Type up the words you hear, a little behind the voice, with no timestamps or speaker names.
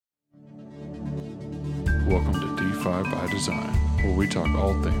Welcome to DeFi by Design, where we talk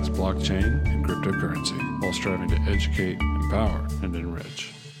all things blockchain and cryptocurrency while striving to educate, empower, and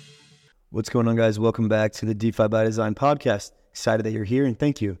enrich. What's going on, guys? Welcome back to the DeFi by Design podcast. Excited that you're here, and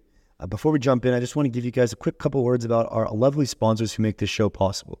thank you. Before we jump in, I just want to give you guys a quick couple words about our lovely sponsors who make this show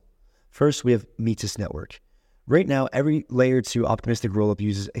possible. First, we have Metis Network. Right now, every layer 2 optimistic rollup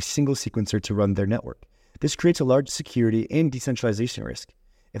uses a single sequencer to run their network. This creates a large security and decentralization risk.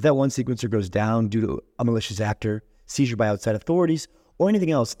 If that one sequencer goes down due to a malicious actor, seizure by outside authorities, or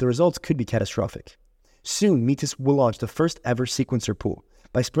anything else, the results could be catastrophic. Soon, Metis will launch the first ever sequencer pool.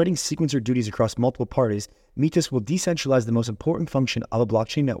 By spreading sequencer duties across multiple parties, Metis will decentralize the most important function of a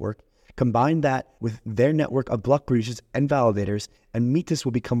blockchain network, combine that with their network of block breaches and validators, and Metis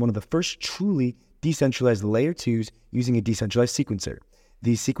will become one of the first truly decentralized layer 2s using a decentralized sequencer.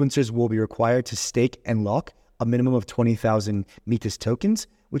 These sequencers will be required to stake and lock a minimum of 20,000 Metis tokens,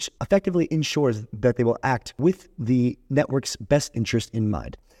 which effectively ensures that they will act with the network's best interest in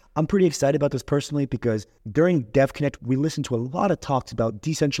mind. I'm pretty excited about this personally because during DevConnect, we listened to a lot of talks about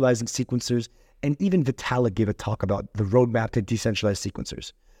decentralizing sequencers, and even Vitalik gave a talk about the roadmap to decentralized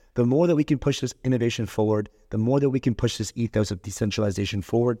sequencers. The more that we can push this innovation forward, the more that we can push this ethos of decentralization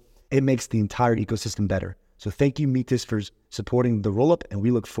forward, it makes the entire ecosystem better. So thank you, Metis, for supporting the rollup, and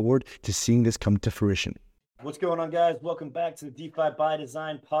we look forward to seeing this come to fruition. What's going on, guys? Welcome back to the DeFi by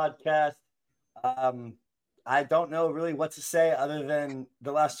Design podcast. I don't know really what to say other than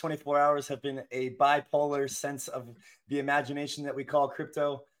the last 24 hours have been a bipolar sense of the imagination that we call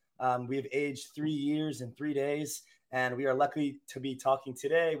crypto. We have aged 3 years and 3 days, and we are lucky to be talking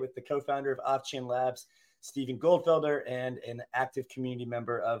today with the co-founder of Off-Chain Labs, Stephen Goldfelder, and an active community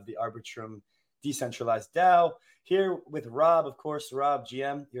member of the Arbitrum decentralized DAO. Here with Rob, of course. Rob,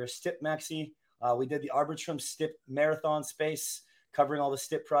 GM, you're a STIP maxi. We did the Arbitrum STIP marathon space, covering all the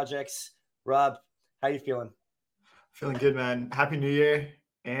STIP projects. Rob, how you feeling? Feeling good, man. Happy New Year,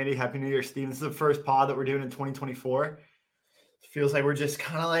 Andy. Happy New Year, Steve. This is the first pod that we're doing in 2024. Feels like we're just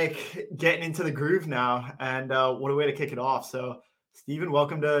kind of like getting into the groove now, and what a way to kick it off. So, Stephen,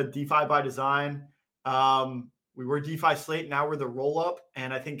 welcome to DeFi by Design. We were DeFi Slate, now we're the roll-up,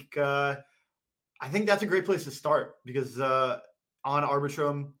 and I think that's a great place to start because on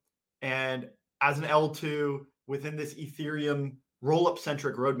Arbitrum and as an L2 within this Ethereum roll-up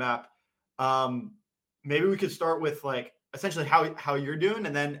centric roadmap, maybe we could start with like essentially how you're doing,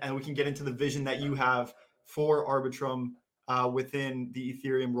 and we can get into the vision that you have for Arbitrum within the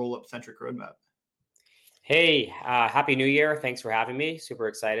Ethereum roll-up centric roadmap. Hey, Happy New Year. Thanks for having me. Super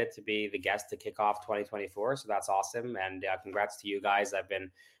excited to be the guest to kick off 2024. So that's awesome. And congrats to you guys. I've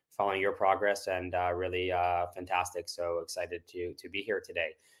been following your progress and really fantastic. So excited to be here today.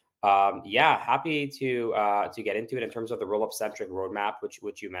 Happy to get into it in terms of the roll-up centric roadmap,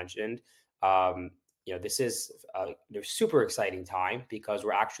 which you mentioned. This is a super exciting time because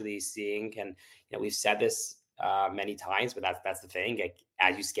we're actually seeing, and we've said this many times, but that's the thing. Like,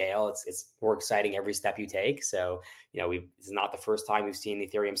 as you scale, it's more exciting every step you take. So it's not the first time we've seen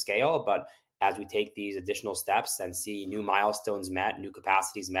Ethereum scale, but as we take these additional steps and see new milestones met, new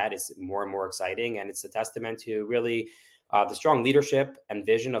capacities met, it's more and more exciting, and it's a testament to really the strong leadership and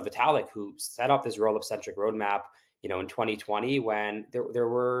vision of Vitalik, who set up this roll-up centric roadmap, in 2020 when there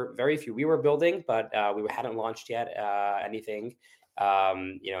were very few. We were building, but we hadn't launched yet anything,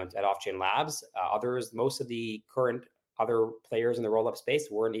 at Off-Chain Labs. Most of the current other players in the roll-up space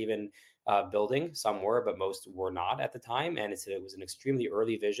weren't even building. Some were, but most were not at the time. And it was an extremely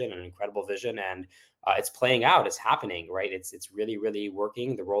early vision, an incredible vision, and it's playing out. It's happening, right? It's really, really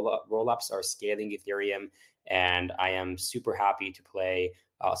working. The roll-ups are scaling Ethereum, and I am super happy to play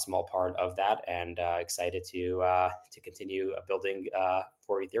a small part of that, and excited to continue building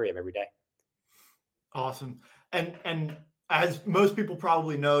for Ethereum every day. Awesome. And as most people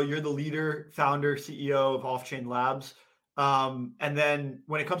probably know, you're the leader, founder, CEO of Off-Chain Labs. And then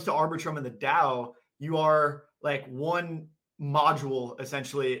when it comes to Arbitrum and the DAO, you are like one module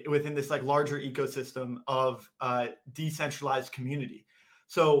essentially within this like larger ecosystem of decentralized community.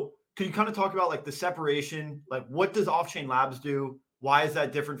 So could you kind of talk about like the separation? Like, what does Off-Chain Labs do? Why is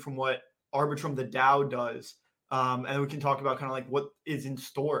that different from what Arbitrum, the DAO, does? And we can talk about kind of like what is in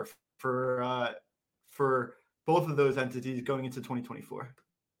store for both of those entities going into 2024.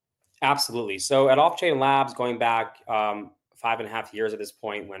 Absolutely. So at Off-Chain Labs, going back 5.5 years at this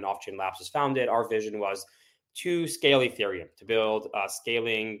point when Off-Chain Labs was founded, our vision was to scale Ethereum, to build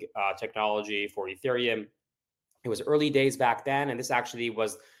scaling technology for Ethereum. It was early days back then, and this actually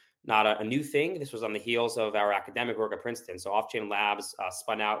was not a new thing. This was on the heels of our academic work at Princeton. So Off-Chain Labs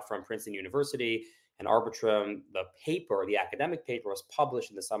spun out from Princeton University And Arbitrum, the academic paper, was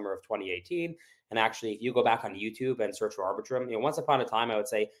published in the summer of 2018. And actually, if you go back on YouTube and search for Arbitrum, once upon a time, I would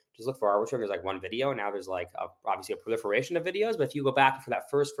say just look for Arbitrum. There's like one video. Now there's like obviously a proliferation of videos. But if you go back for that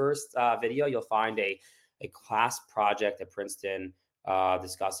first video, you'll find a class project at Princeton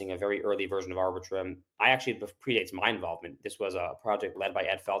discussing a very early version of Arbitrum. Predates my involvement. This was a project led by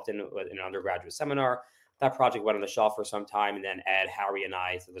Ed Felton in an undergraduate seminar. That project went on the shelf for some time, and then Ed, Harry, and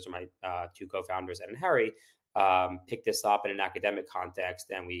I, so those are my two co-founders, Ed and Harry, picked this up in an academic context,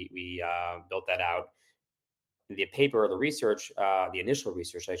 and we built that out. The paper, the research, the initial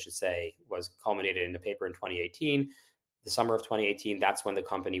research, I should say, was culminated in the paper in 2018. The summer of 2018, that's when the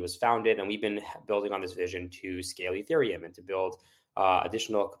company was founded, and we've been building on this vision to scale Ethereum and to build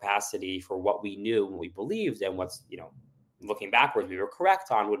additional capacity for what we knew, what we believed, and what's, looking backwards, we were correct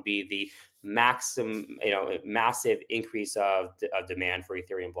on would be the massive increase of demand for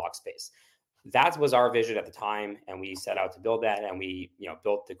Ethereum block space. That was our vision at the time, and we set out to build that, and we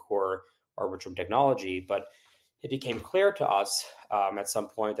built the core Arbitrum technology. But it became clear to us at some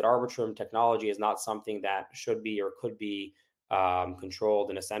point that Arbitrum technology is not something that should be or could be controlled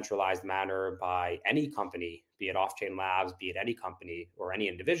in a centralized manner by any company, be it Off-Chain Labs, be it any company or any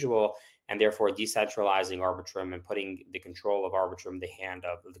individual, and therefore decentralizing Arbitrum and putting the control of Arbitrum in the hand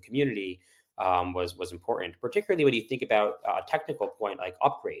of the community was important, particularly when you think about a technical point like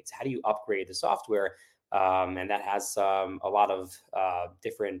upgrades. How do you upgrade the software? And that has a lot of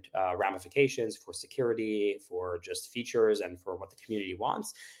different ramifications for security, for just features, and for what the community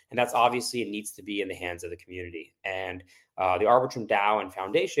wants. And that's obviously, it needs to be in the hands of the community. And the Arbitrum DAO and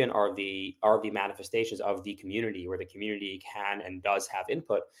Foundation are the manifestations of the community, where the community can and does have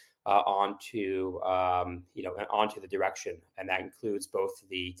input onto the direction. And that includes both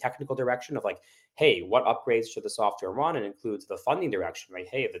the technical direction of like, hey, what upgrades should the software run? And includes the funding direction, right?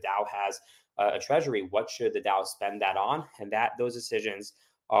 Hey, if the DAO has a treasury, what should the DAO spend that on? And those decisions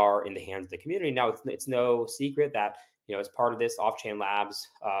are in the hands of the community. Now, it's no secret that, as part of this, Off-Chain Labs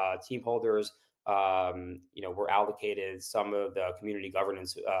team holders, were allocated some of the community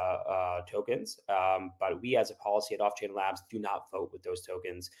governance tokens. But we, as a policy at Off-Chain Labs, do not vote with those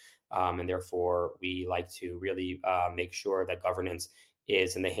tokens. And therefore, we like to really make sure that governance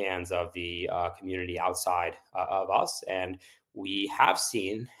is in the hands of the community outside of us. And we have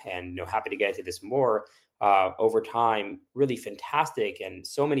seen, and happy to get into this more, over time, really fantastic and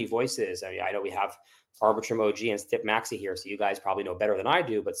so many voices. I mean, I know we have Arbitrum OG and Stip Maxi here, so you guys probably know better than I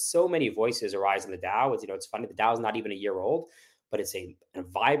do, but so many voices arise in the DAO. It's funny, the DAO is not even a year old, but it's a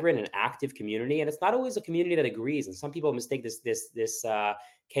vibrant and active community. And it's not always a community that agrees. And some people mistake this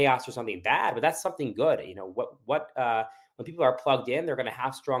chaos for something bad, but that's something good. When people are plugged in, they're going to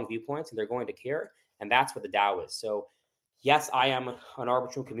have strong viewpoints and they're going to care. And that's what the DAO is. So yes, I am an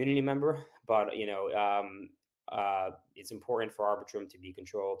Arbitrum community member, but it's important for Arbitrum to be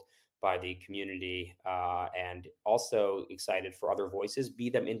controlled by the community, and also excited for other voices,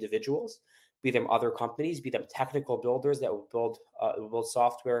 be them individuals, be them other companies, be them technical builders that will build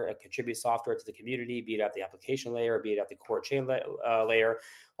software and contribute software to the community, be it at the application layer, be it at the core chain layer,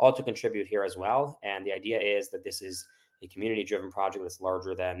 all to contribute here as well. And the idea is that this is a community-driven project that's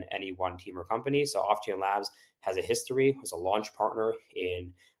larger than any one team or company. So Off-Chain Labs has a history, was a launch partner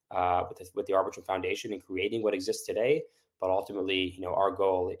in with the Arbitrum Foundation in creating what exists today. But ultimately, our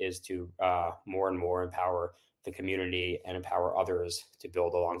goal is to more and more empower the community and empower others to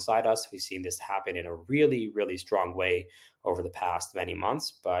build alongside us. We've seen this happen in a really, really strong way over the past many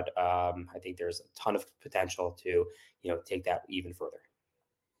months, but I think there's a ton of potential to, take that even further.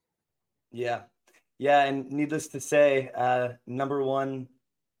 Yeah. And needless to say, number one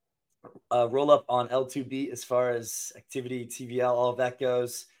roll up on L2B as far as activity, TVL, all of that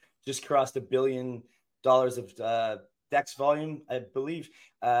goes, just crossed $1 billion of DEX volume, I believe,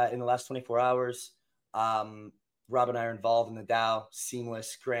 in the last 24 hours. Rob and I are involved in the DAO,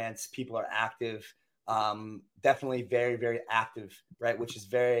 seamless grants. People are active, definitely very, very active, right? Which is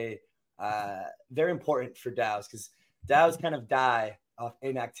very, very important for DAOs, because DAOs kind of die of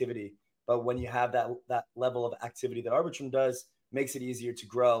inactivity. But when you have that level of activity that Arbitrum does, makes it easier to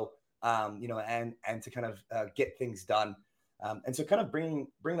grow, and to kind of get things done. And so kind of bringing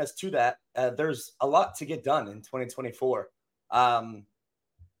us to that, there's a lot to get done in 2024. From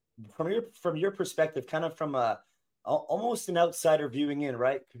your perspective, kind of from almost an outsider viewing in,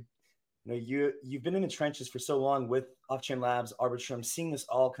 right? You've been in the trenches for so long with Off-Chain Labs, Arbitrum, seeing this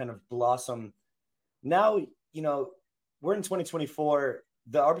all kind of blossom. Now, we're in 2024.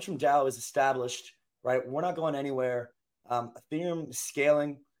 The Arbitrum DAO is established, right? We're not going anywhere. Ethereum is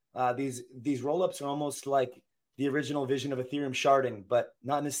scaling. These roll-ups are almost like the original vision of Ethereum sharding, but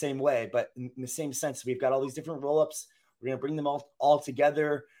not in the same way, but in the same sense. We've got all these different rollups. We're going to bring them all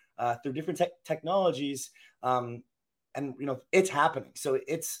together through different technologies. And, it's happening. So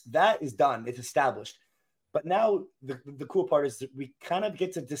that is done. It's established. But now the cool part is that we kind of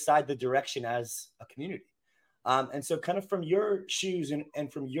get to decide the direction as a community. And so kind of from your shoes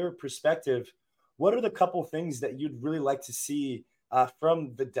and from your perspective, what are the couple things that you'd really like to see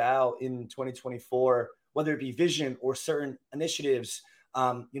from the DAO in 2024, whether it be vision or certain initiatives?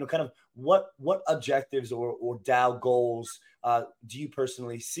 Kind of what objectives or DAO goals do you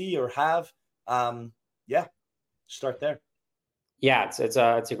personally see or have? Start there. Yeah, it's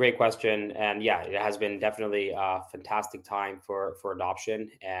a great question, and yeah, it has been definitely a fantastic time for adoption,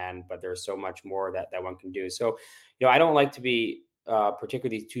 but there's so much more that one can do. So, I don't like to be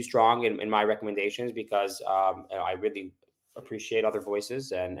particularly too strong in my recommendations because I really appreciate other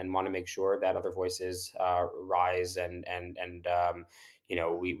voices and want to make sure that other voices rise and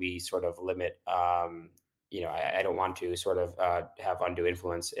we sort of limit. I don't want to sort of have undue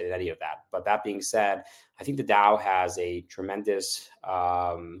influence in any of that. But that being said, I think the DAO has a tremendous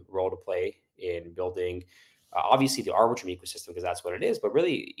role to play in building, obviously, the Arbitrum ecosystem, because that's what it is, but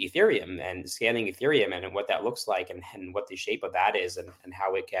really Ethereum and scaling Ethereum and what that looks like and what the shape of that is and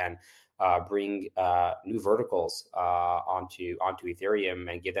how it can bring new verticals onto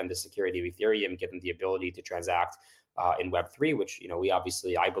Ethereum and give them the security of Ethereum, give them the ability to transact in Web3, which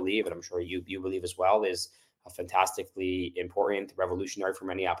I believe, and I'm sure you believe as well, is a fantastically important, revolutionary for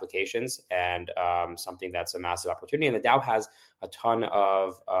many applications, and something that's a massive opportunity. And the DAO has a ton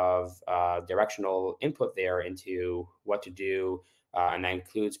of directional input there into what to do, and that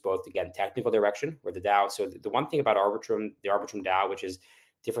includes both, again, technical direction, where the DAO. So the one thing about Arbitrum, the Arbitrum DAO, which is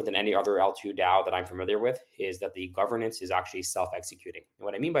different than any other L2 DAO that I'm familiar with, is that the governance is actually self-executing. And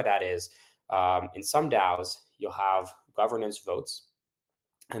what I mean by that is, in some DAOs, you'll have governance votes,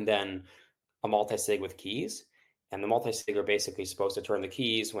 and then a multi-sig with keys. And the multi-sig are basically supposed to turn the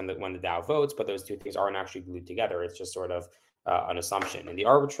keys when the DAO votes, but those two things aren't actually glued together. It's just sort of an assumption. In the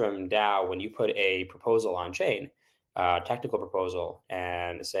Arbitrum DAO, when you put a proposal on chain, technical proposal,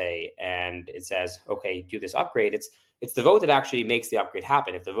 and it says, okay, do this upgrade, it's the vote that actually makes the upgrade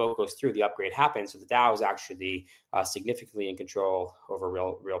happen. If the vote goes through, the upgrade happens. So the DAO is actually significantly in control over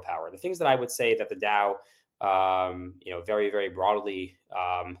real power. The things that I would say that the DAO, very, very broadly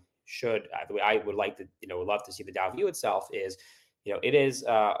should, the way I would like to, would love to see the DAO view itself is, it is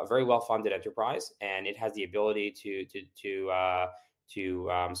a very well-funded enterprise, and it has the ability to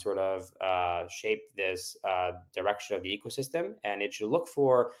sort of shape this direction of the ecosystem. And it should look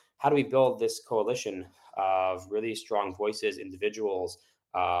for, how do we build this coalition of really strong voices, individuals,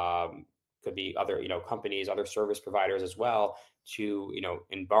 could be other, companies, other service providers as well, to,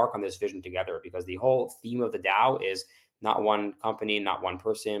 embark on this vision together, because the whole theme of the DAO is not one company, not one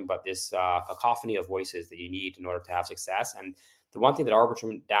person, but this cacophony of voices that you need in order to have success. And the one thing that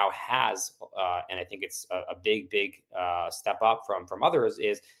Arbitrum DAO has, and I think it's a big step up from others,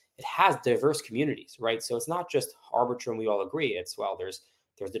 is it has diverse communities, right? So it's not just Arbitrum, we all agree. It's, well, there's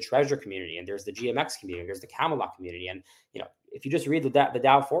the Treasure community, and there's the GMX community, there's the Camelot community. And, if you just read the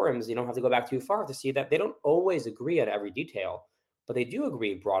DAO forums, you don't have to go back too far to see that they don't always agree on every detail, but they do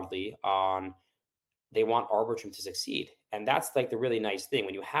agree broadly on, they want Arbitrum to succeed. And that's like the really nice thing.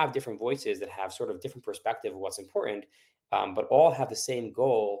 When you have different voices that have sort of different perspective of what's important, but all have the same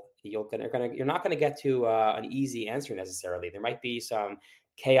goal, you're not going to get to an easy answer necessarily. There might be some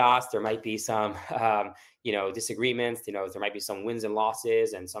chaos. There might be some, disagreements. There might be some wins and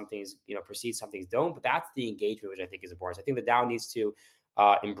losses, and some things, proceed, some things don't. But that's the engagement, which I think is important. So I think the DAO needs to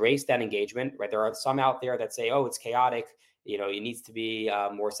embrace that engagement. Right? There are some out there that say, "Oh, it's chaotic. It needs to be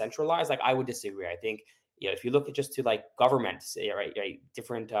more centralized." Like, I would disagree. I think, if you look at just to like government, right,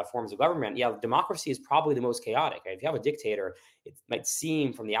 different forms of government, democracy is probably the most chaotic. Right? If you have a dictator, it might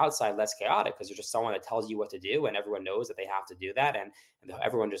seem from the outside less chaotic because there's just someone that tells you what to do, and everyone knows that they have to do that, and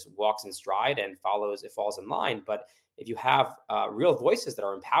everyone just walks in stride and falls in line. But if you have real voices that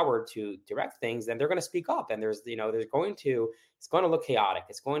are empowered to direct things, then they're going to speak up. And it's going to look chaotic.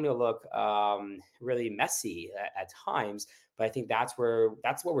 It's going to look really messy at times. But I think that's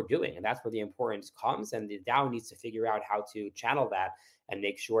what we're doing, and that's where the importance comes. And the DAO needs to figure out how to channel that and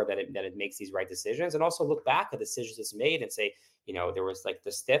make sure that it makes these right decisions, and also look back at decisions it's made and say, there was like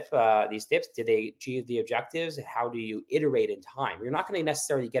these steps, did they achieve the objectives? How do you iterate in time? You're not going to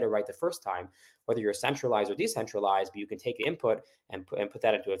necessarily get it right the first time, whether you're centralized or decentralized, but you can take input and put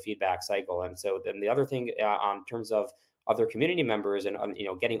that into a feedback cycle. And so then the other thing on terms of other community members and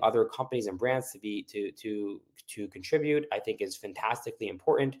getting other companies and brands to contribute, I think is fantastically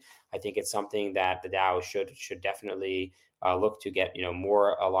important. I think it's something that the DAO should definitely look to get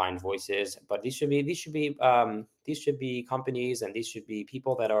more aligned voices. But these should be companies, and these should be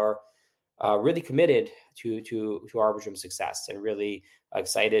people that are really committed to Arbitrum's success, and really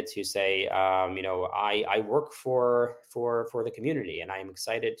excited to say, I work for the community, and I'm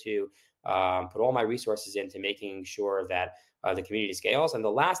excited to put all my resources into making sure that the community scales. And the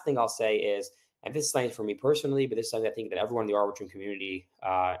last thing I'll say is, and this is something for me personally, but this is something I think that everyone in the Arbitrum community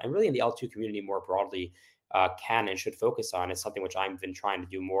and really in the L2 community more broadly can and should focus on. It's something which I've been trying to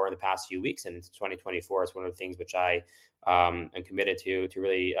do more in the past few weeks, and into 2024 is one of the things which I am committed to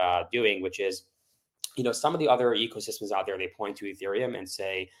really doing, which is, some of the other ecosystems out there, they point to Ethereum and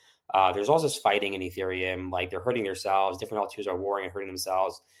say, there's all this fighting in Ethereum, like they're hurting themselves, different L2s are warring and hurting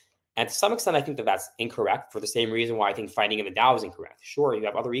themselves. And to some extent, I think that that's incorrect, for the same reason why I think fighting in the DAO is incorrect. Sure, you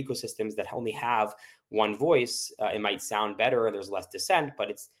have other ecosystems that only have one voice. It might sound better and there's less dissent, but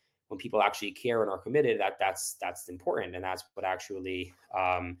it's when people actually care and are committed, that's important. And that's what actually,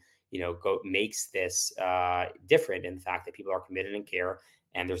 makes this different, in the fact that people are committed and care.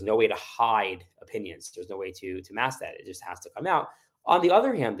 And there's no way to hide opinions. There's no way to mask that. It just has to come out. On the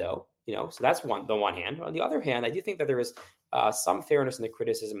other hand, though, so that's the one hand. On the other hand, I do think that there is some fairness in the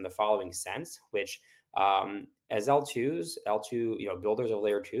criticism in the following sense, which as L2s, builders of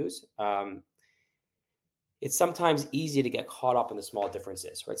layer 2s, it's sometimes easy to get caught up in the small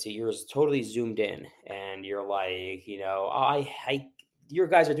differences, right? So you're totally zoomed in and you're like, your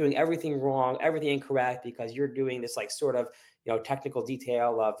guys are doing everything wrong, everything incorrect, because you're doing this like sort of, technical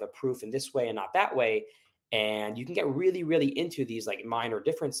detail of the proof in this way and not that way. And you can get really, really into these like minor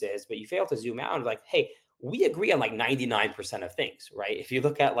differences, but you fail to zoom out and like, hey, we agree on like 99% of things, right? If you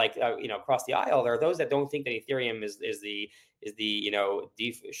look at like, across the aisle, there are those that don't think that Ethereum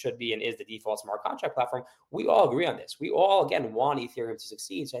should be and is the default smart contract platform. We all agree on this. We all, again, want Ethereum to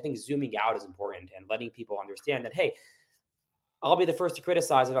succeed. So I think zooming out is important and letting people understand that, hey, I'll be the first to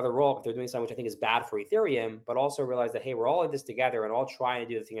criticize another role if they're doing something which I think is bad for Ethereum, but also realize that, hey, we're all in this together and all trying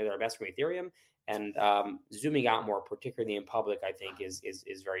to do the things that are best for Ethereum. And zooming out more, particularly in public, I think is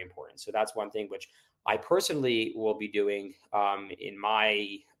very important. So that's one thing which I personally will be doing in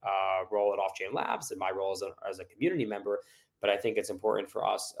my role at Off-Chain Labs and my role as a community member. But I think it's important for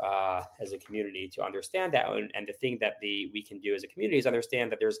us as a community to understand that. And the thing that we can do as a community is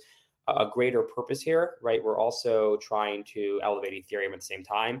understand that there's a greater purpose here, right? We're also trying to elevate Ethereum at the same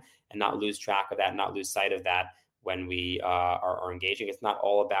time and not lose track of that, not lose sight of that when we are engaging. It's not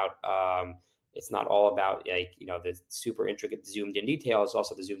all about the super intricate zoomed in details,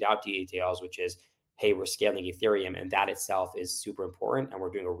 also the zoomed out details, which is, hey, we're scaling Ethereum, and that itself is super important, and we're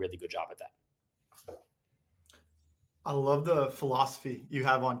doing a really good job at that. I love the philosophy you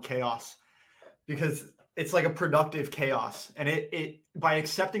have on chaos, because it's like a productive chaos. And it by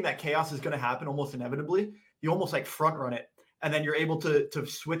accepting that chaos is going to happen almost inevitably, you almost like front run it. And then you're able to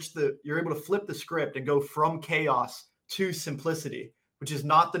you're able to flip the script and go from chaos to simplicity, which is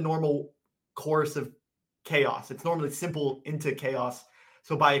not the normal course of chaos. It's normally simple into chaos.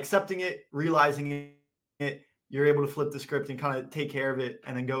 So by accepting it, realizing it, you're able to flip the script and kind of take care of it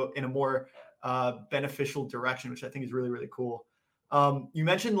and then go in a more beneficial direction, which I think is really, really cool. You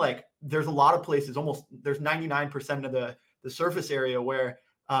mentioned like there's a lot of places, there's 99% of the surface area where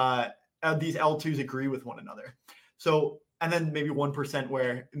these L2s agree with one another. So, and then maybe 1%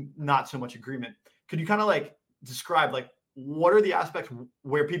 where not so much agreement. Could you kind of like describe like what are the aspects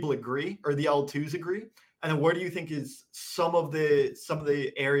where people agree or the L2s agree? And then where do you think is some of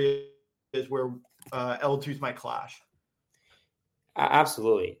the areas where L2s might clash?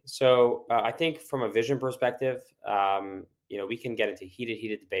 Absolutely. So I think from a vision perspective, we can get into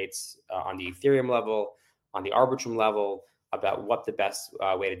heated debates on the Ethereum level, on the Arbitrum level about what the best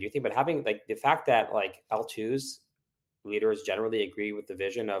way to do things. But having like the fact that like L2s leaders generally agree with the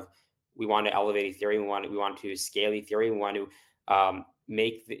vision of we want to elevate Ethereum, we want to scale Ethereum, we want to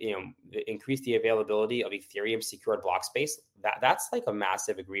increase the availability of Ethereum secured block space. That's like a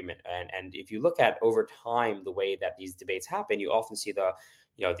massive agreement. And if you look at over time the way that these debates happen, you often see the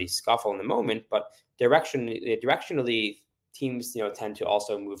scuffle in the moment, but directionally teams tend to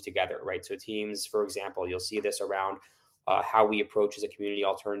also move together, right? So teams, for example, you'll see this around how we approach as a community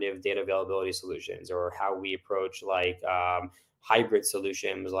alternative data availability solutions, or how we approach like hybrid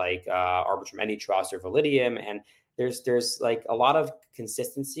solutions like Arbitrum AnyTrust or Validium. And there's like a lot of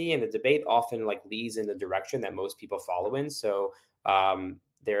consistency, and the debate often like leads in the direction that most people follow in. So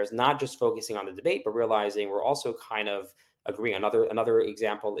there's not just focusing on the debate, but realizing we're also kind of agreeing. Another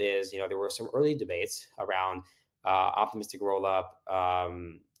example is, there were some early debates around optimistic rollup,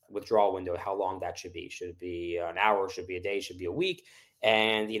 withdrawal window, how long that should be. Should it be an hour? Should it be a day? Should it be a week?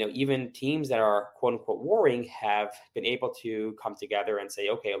 And, even teams that are quote unquote warring have been able to come together and say,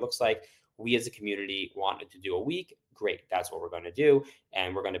 okay, it looks like we as a community wanted to do a week. Great. That's what we're going to do.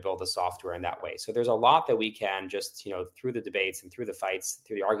 And we're going to build the software in that way. So there's a lot that we can just, through the debates and through the fights,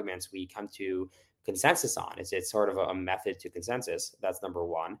 through the arguments, we come to consensus on. It's sort of a method to consensus. That's number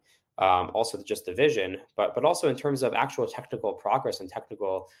one. Also just the vision, but also in terms of actual technical progress and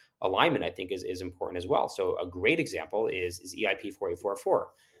technical alignment, I think is important as well. So a great example is EIP 4844.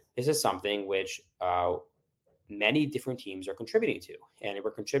 This is something which many different teams are contributing to, and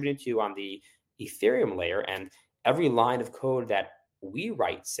we're contributing to on the Ethereum layer. And every line of code that we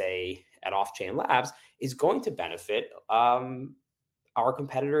write, say at Off-Chain Labs, is going to benefit our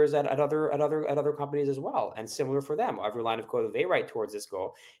competitors at other companies as well. And similar for them, every line of code that they write towards this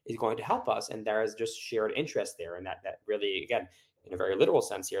goal is going to help us. And there is just shared interest there. And that really, again, in a very literal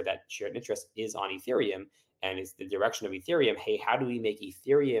sense here, that shared interest is on Ethereum, and it's the direction of Ethereum. Hey, how do we make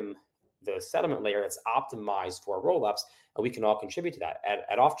Ethereum the settlement layer that's optimized for rollups? And we can all contribute to that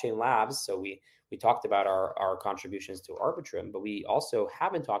at Off-Chain Labs. So we talked about our contributions to Arbitrum, but we also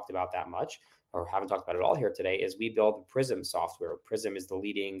haven't talked about that much, or haven't talked about it all here today, is we build Prism software. Prism is the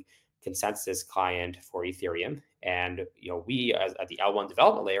leading consensus client for Ethereum. And we at the L1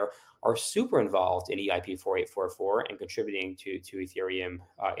 development layer are super involved in EIP 4844 and contributing to Ethereum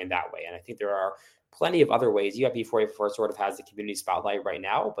in that way. And I think there are plenty of other ways. EIP 4844 sort of has the community spotlight right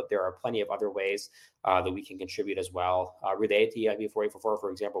now, but there are plenty of other ways that we can contribute as well. Related to EIP 4844,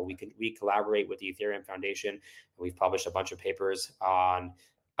 for example, we collaborate with the Ethereum Foundation. We've published a bunch of papers on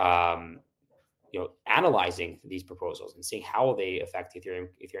analyzing these proposals and seeing how they affect the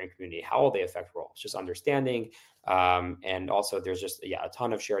Ethereum community, how they affect roles, just understanding. And also there's just a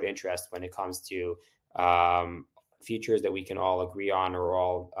ton of shared interest when it comes to features that we can all agree on or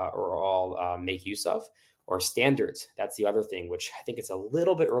all make use of, or standards. That's the other thing, which I think it's a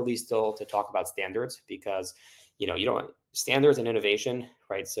little bit early still to talk about standards, because you don't standards and innovation,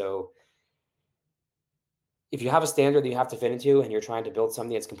 right? So if you have a standard that you have to fit into and you're trying to build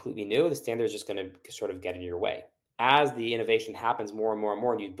something that's completely new, the standard is just going to sort of get in your way. As the innovation happens more and more and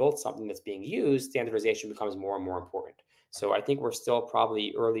more, and you build something that's being used, standardization becomes more and more important. So I think we're still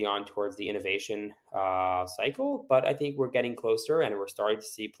probably early on towards the innovation cycle, but I think we're getting closer, and we're starting to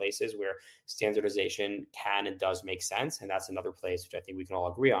see places where standardization can and does make sense. And that's another place which I think we can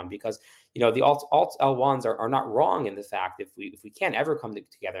all agree on, because the alt L1s are not wrong in the fact if we can't ever come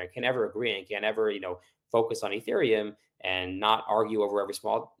together and can't ever agree and can't ever focus on Ethereum and not argue over every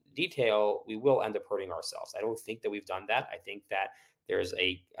small detail, we will end up hurting ourselves. I don't think that we've done that. I think that there's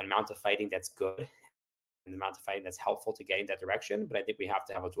an amount of fighting that's good and an amount of fighting that's helpful to getting that direction, but I think we have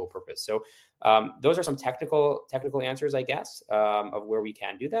to have a dual purpose. So those are some technical answers, I guess, of where we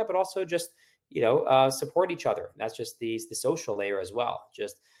can do that, but also just support each other. That's just the social layer as well.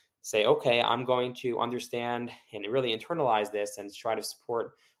 Just say, okay, I'm going to understand and really internalize this and try to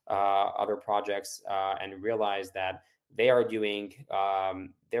support other projects and realize that they are doing,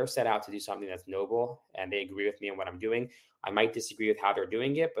 they're set out to do something that's noble, and they agree with me on what I'm doing. I might disagree with how they're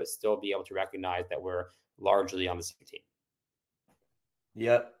doing it, but still be able to recognize that we're largely on the same team.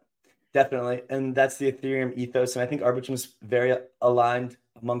 Yep, definitely. And that's the Ethereum ethos. And I think Arbitrum is very aligned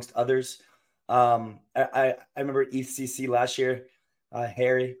amongst others. I remember ETHCC last year,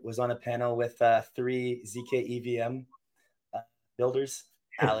 Harry was on a panel with 3 ZK EVM builders.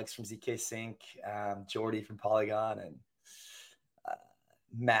 Alex from ZK Sync, Jordy from Polygon, and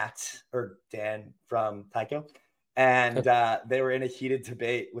Dan from Tyco. And they were in a heated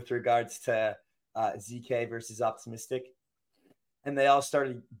debate with regards to ZK versus Optimistic. And they all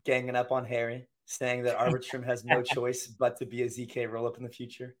started ganging up on Harry, saying that Arbitrum has no choice but to be a ZK rollup in the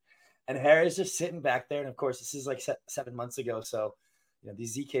future. And Harry's just sitting back there. And of course, this is like 7 months ago. So,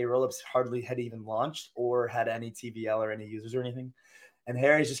 these ZK rollups hardly had even launched or had any TVL or any users or anything. And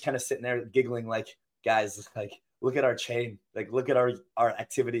Harry's just kind of sitting there giggling, like, guys, like, look at our chain, like, look at our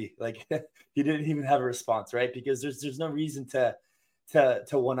activity. Like, he didn't even have a response, right? Because there's no reason to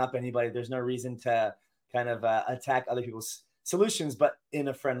one up anybody. There's no reason to kind of attack other people's solutions, but in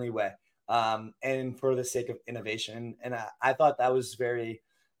a friendly way, and for the sake of innovation. And I thought that was very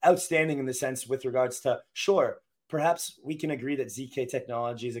outstanding in the sense with regards to, sure, perhaps we can agree that ZK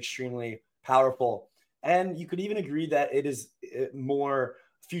technology is extremely powerful. And you could even agree that it is more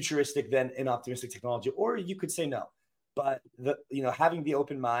futuristic than an optimistic technology, or you could say no. But having the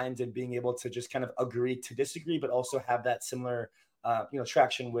open mind and being able to just kind of agree to disagree, but also have that similar,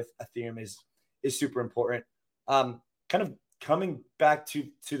 traction with Ethereum is super important. Kind of coming back to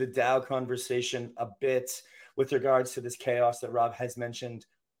the DAO conversation a bit. with regards to this chaos that Rob has mentioned.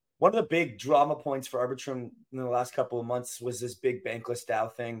 One of the big drama points for Arbitrum in the last couple of months was this big bankless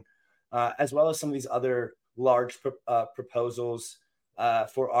DAO thing, as well as some of these other large proposals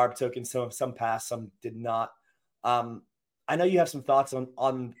for ARB tokens. Some passed, some did not. I know you have some thoughts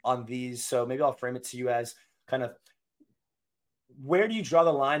on these, so maybe I'll frame it to you as kind of, where do you draw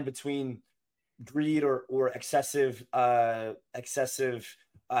the line between greed or excessive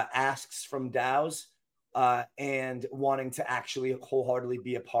asks from DAOs and wanting to actually wholeheartedly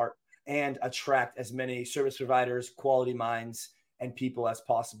be a part and attract as many service providers, quality minds, and people as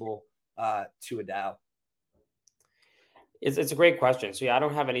possible to a DAO? It's a great question. So yeah, I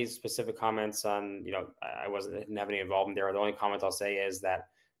don't have any specific comments on, I didn't have any involvement there. The only comment I'll say is that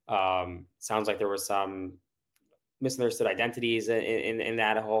sounds like there was some misunderstood identities in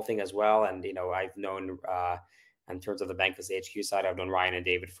that whole thing as well. And, I've known in terms of the Bankless HQ side, I've known Ryan and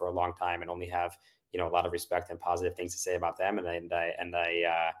David for a long time and only have, a lot of respect and positive things to say about them. And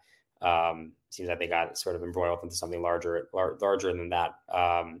I seems like they got sort of embroiled into something larger than that.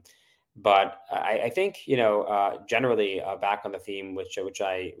 But I think, generally back on the theme, which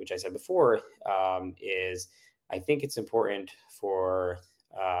I said before, is I think it's important for,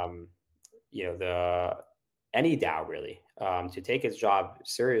 any DAO really to take its job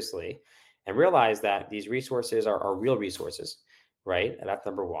seriously and realize that these resources are real resources, right? And that's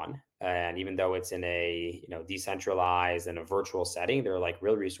number one. And even though it's in a, decentralized and a virtual setting, they're like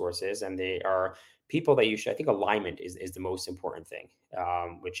real resources, and they are people that you should, I think alignment is the most important thing,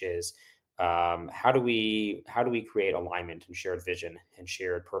 which is how do we create alignment and shared vision and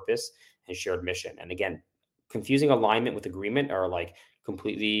shared purpose and shared mission? And again, confusing alignment with agreement are like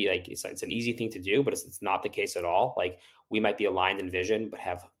completely, like it's an easy thing to do, but it's not the case at all. Like we might be aligned in vision, but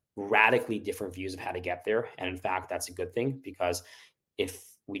have radically different views of how to get there. And in fact, that's a good thing, because if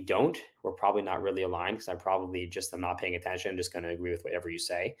we don't, we're probably not really aligned, because I probably just am not paying attention, just going to agree with whatever you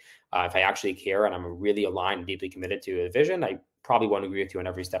say. If I actually care and I'm really aligned and deeply committed to a vision, I probably won't agree with you on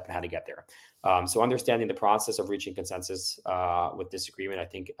every step on how to get there. So understanding the process of reaching consensus with disagreement, I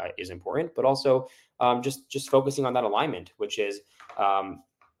think is important, but also just focusing on that alignment, which is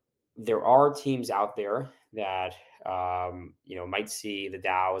there are teams out there that, might see the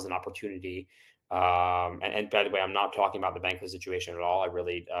DAO as an opportunity. And by the way, I'm not talking about the bankless situation at all. I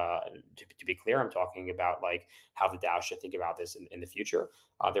really, to be clear, I'm talking about like how the DAO should think about this in the future.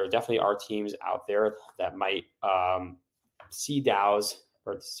 There definitely are teams out there that might see DAOs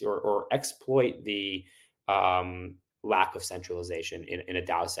or exploit the lack of centralization in a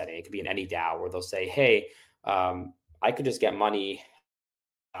DAO setting. It could be in any DAO where they'll say, hey, I could just get money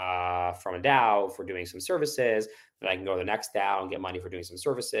from a DAO for doing some services, then I can go to the next DAO and get money for doing some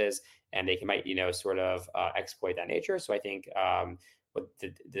services, and they might, sort of exploit that nature. So I think what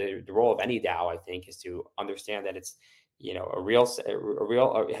the role of any DAO, I think, is to understand that it's,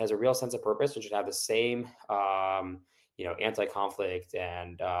 it has a real sense of purpose, and should have the same, anti-conflict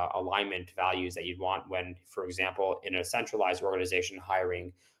and alignment values that you'd want when, for example, in a centralized organization,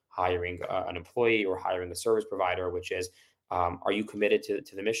 hiring an employee or hiring a service provider, which is, are you committed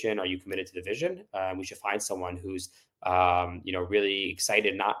to the mission? Are you committed to the vision? We should find someone who's, really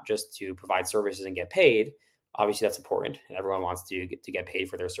excited, not just to provide services and get paid. Obviously, that's important. Everyone wants to get paid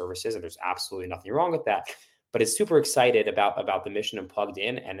for their services, and there's absolutely nothing wrong with that. But is super excited about the mission and plugged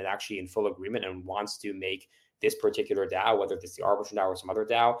in, and is actually in full agreement and wants to make this particular DAO, whether it's the Arbitrum DAO or some other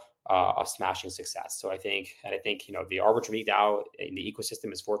DAO, a smashing success. So I think the Arbitrum DAO in the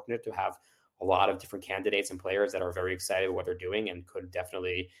ecosystem is fortunate to have a lot of different candidates and players that are very excited about what they're doing and could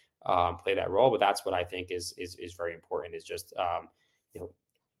definitely play that role. But that's what I think is very important, is just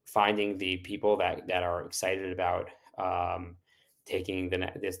finding the people that are excited about taking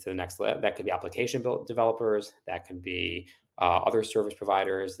this to the next level. That could be application developers, that could be other service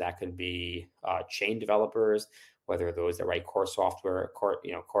providers, that could be chain developers, whether those that write core software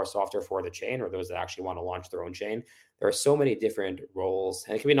for the chain, or those that actually want to launch their own chain. There are so many different roles,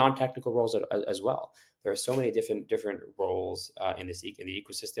 and it can be non-technical roles as well. There are so many different roles in the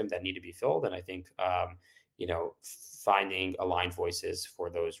ecosystem that need to be filled, and I think finding aligned voices for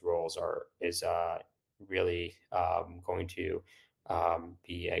those roles is really going to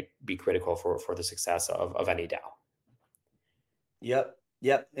be critical for the success of any DAO.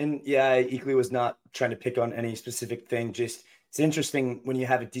 Yep. And yeah, I equally was not trying to pick on any specific thing. Just, it's interesting when you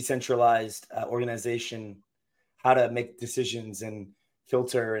have a decentralized organization, how to make decisions and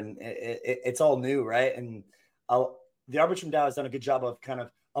filter, and it's all new, right? And the Arbitrum DAO has done a good job of kind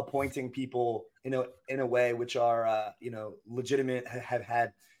of appointing people in a way which are legitimate, have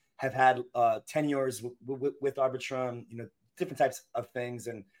had tenures with Arbitrum, different types of things,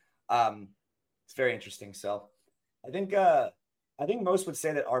 and It's very interesting. So I think most would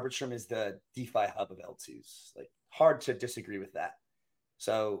say that Arbitrum is the DeFi hub of L2s. Like, hard to disagree with that.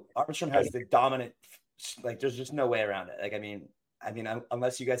 So Arbitrum has the dominant, like, there's just no way around it. Like, I mean,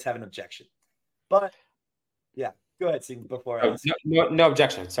 unless you guys have an objection, but yeah, go ahead, Steve, before I ask. No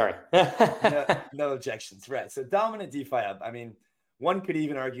objection. Sorry. no objections. Right. So dominant DeFi hub. I mean, one could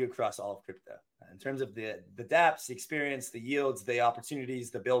even argue across all of crypto in terms of the dApps, the experience, the yields, the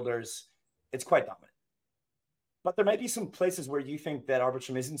opportunities, the builders. It's quite dominant. But there might be some places where you think that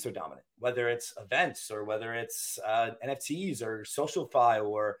Arbitrum isn't so dominant, whether it's events or whether it's NFTs or SocialFi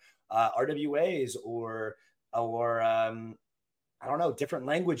or RWAs or I don't know, different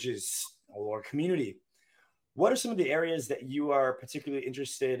languages or community. What are some of the areas that you are particularly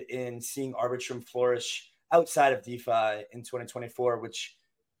interested in seeing Arbitrum flourish outside of DeFi in 2024, which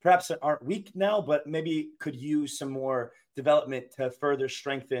perhaps aren't weak now, but maybe could use some more development to further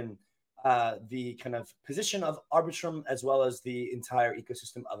strengthen the kind of position of Arbitrum as well as the entire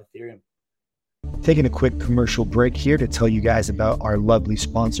ecosystem of Ethereum? Taking a quick commercial break here to tell you guys about our lovely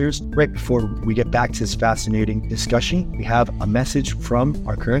sponsors. Right before we get back to this fascinating discussion, we have a message from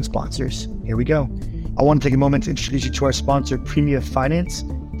our current sponsors. Here we go. I want to take a moment to introduce you to our sponsor, Premia Finance.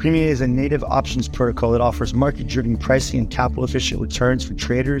 Premia is a native options protocol that offers market-driven pricing and capital-efficient returns for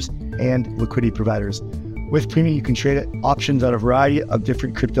traders and liquidity providers. With Premia, you can trade options on a variety of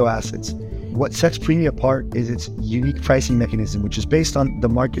different crypto assets. What sets Premia apart is its unique pricing mechanism, which is based on the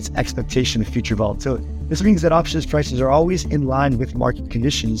market's expectation of future volatility. This means that options prices are always in line with market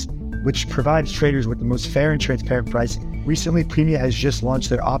conditions, which provides traders with the most fair and transparent pricing. Recently, Premia has just launched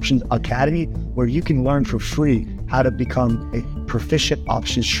their Options Academy, where you can learn for free how to become a proficient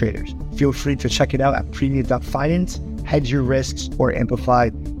options trader. Feel free to check it out at premia.finance, hedge your risks, or amplify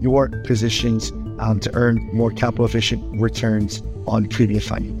your positions to earn more capital-efficient returns on Premia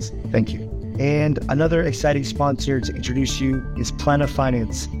Finance. Thank you. And another exciting sponsor to introduce you is Plana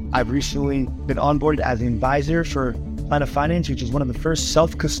Finance. I've recently been onboarded as an advisor for Plana Finance, which is one of the first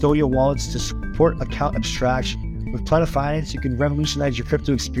self-custodial wallets to support account abstraction. With Plana Finance, you can revolutionize your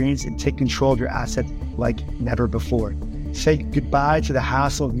crypto experience and take control of your assets like never before. Say goodbye to the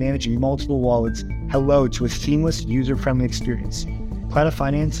hassle of managing multiple wallets. Hello to a seamless, user-friendly experience. Plana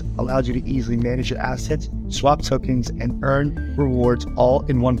Finance allows you to easily manage your assets, swap tokens, and earn rewards all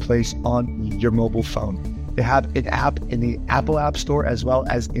in one place on your mobile phone. They have an app in the Apple App Store as well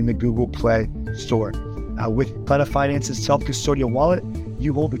as in the Google Play Store. With Plana Finance's self-custodial wallet,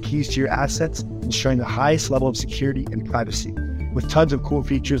 you hold the keys to your assets, ensuring the highest level of security and privacy. With tons of cool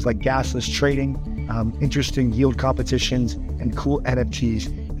features like gasless trading, interesting yield competitions, and cool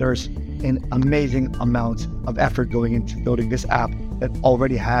NFTs, there's an amazing amount of effort going into building this app that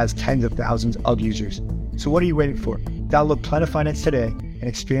already has tens of thousands of users. So what are you waiting for? Download Plana Finance today and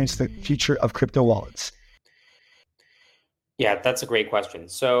experience the future of crypto wallets. Yeah, that's a great question.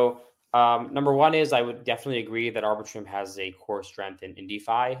 So number one is I would definitely agree that Arbitrum has a core strength in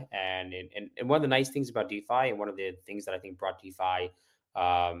DeFi. And one of the nice things about DeFi, and one of the things that I think brought DeFi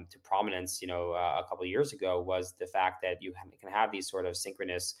to prominence, a couple of years ago, was the fact that you can have these sort of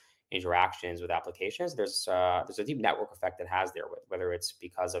synchronous interactions with applications. There's a deep network effect that has there, whether it's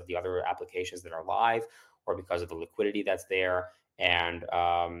because of the other applications that are live or because of the liquidity that's there. And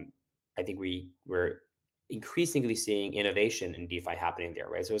I think we're increasingly seeing innovation in DeFi happening there,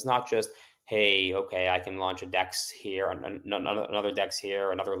 right? So it's not just, hey, okay, I can launch a DEX here, another DEX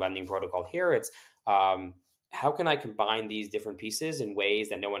here, another lending protocol here. It's how can I combine these different pieces in ways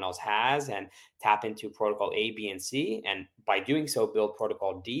that no one else has and tap into protocol A, B, and C, and by doing so, build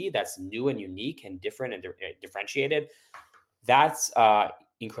protocol D that's new and unique and different and differentiated. That's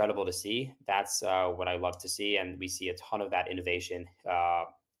incredible to see. That's what I love to see, and we see a ton of that innovation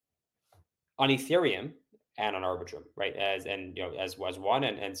on Ethereum and on Arbitrum, right? As one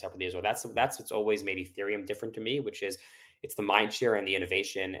and separately as well. That's what's always made Ethereum different to me, which is it's the mind share and the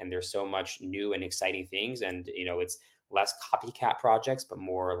innovation, and there's so much new and exciting things, and it's less copycat projects, but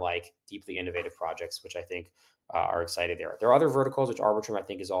more like deeply innovative projects, which I think are excited there. There are other verticals which Arbitrum I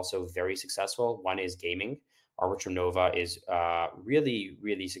think is also very successful. One is gaming. Arbitrum Nova is really,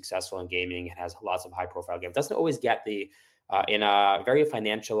 really successful in gaming. It has lots of high-profile games. It doesn't always get the in a very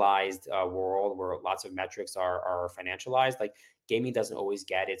financialized world where lots of metrics are financialized. Like gaming doesn't always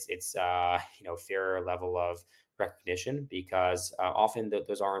get its fair level of recognition because often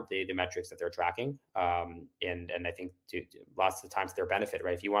those aren't the metrics that they're tracking. And I think lots of the times to their benefit,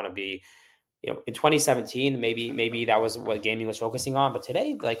 right? If you want to be, in 2017, maybe that was what gaming was focusing on, but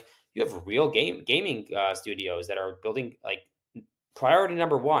today, like you have real gaming studios that are building like priority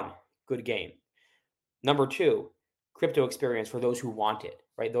number one, good game. Number two, crypto experience for those who want it,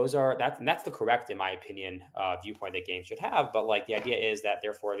 right? That's the correct, in my opinion, viewpoint that games should have. But like the idea is that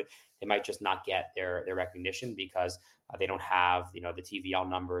therefore they might just not get their recognition because they don't have, the TVL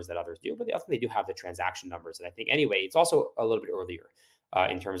numbers that others do, but they do have the transaction numbers. And I think anyway, it's also a little bit earlier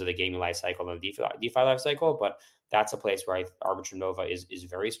in terms of the gaming life cycle and the DeFi life cycle, but that's a place where Arbitrum Nova is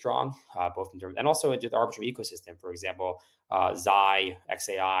very strong, both in terms and also into the Arbitrum ecosystem. For example, Xi,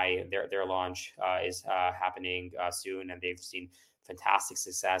 XAI, their launch is happening soon, and they've seen fantastic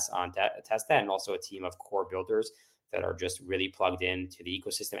success on testnet, and also a team of core builders that are just really plugged into the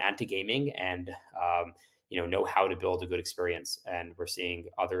ecosystem and to gaming, and know how to build a good experience. And we're seeing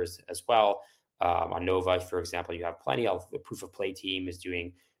others as well. On Nova, for example, you have plenty of the proof of play team is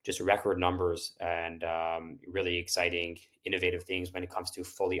doing just record numbers and really exciting, innovative things when it comes to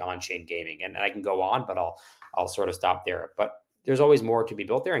fully on-chain gaming. And I can go on, but I'll sort of stop there. But there's always more to be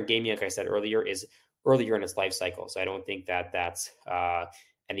built there. And gaming, like I said earlier, is earlier in its life cycle. So I don't think that's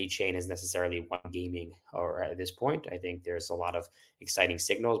any chain is necessarily one gaming or at this point. I think there's a lot of exciting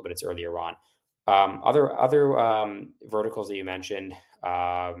signals, but it's earlier on. Other verticals that you mentioned,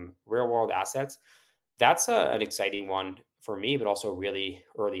 real world assets, that's an exciting one for me, but also really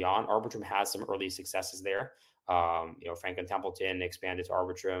early on. Arbitrum has some early successes there. Franklin Templeton expanded to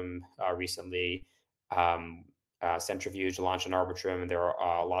Arbitrum recently. Centrifuge launched on Arbitrum, and there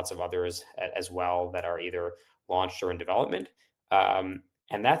are lots of others as well that are either launched or in development.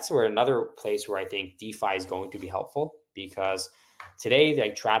 And that's where another place where I think DeFi is going to be helpful, because today,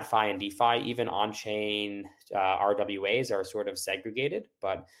 like TradFi and DeFi, even on-chain RWAs are sort of segregated,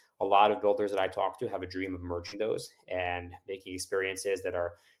 but a lot of builders that I talk to have a dream of merging those and making experiences that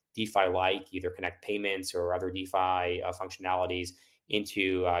are DeFi-like, either connect payments or other DeFi functionalities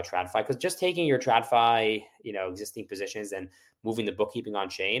into TradFi. Because just taking your TradFi, existing positions and moving the bookkeeping on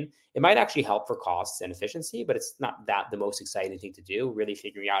chain, it might actually help for costs and efficiency, but it's not the most exciting thing to do. Really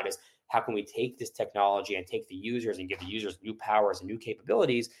figuring out is how can we take this technology and take the users and give the users new powers and new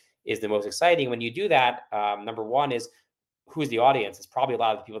capabilities is the most exciting. When you do that, number one is who's the audience? It's probably a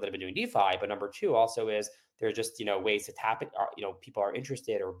lot of the people that have been doing DeFi, but number two also is there's just, ways to tap it. People are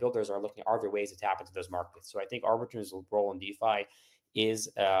interested, or builders are looking, are there ways to tap into those markets? So I think Arbitrum's role in DeFi is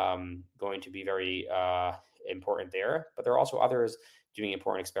going to be very important there, but there are also others doing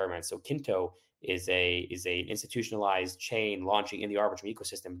important experiments. So Kinto is a institutionalized chain launching in the Arbitrum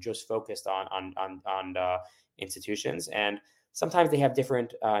ecosystem, just focused on institutions. And sometimes they have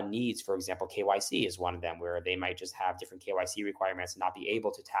different needs. For example, KYC is one of them, where they might just have different KYC requirements and not be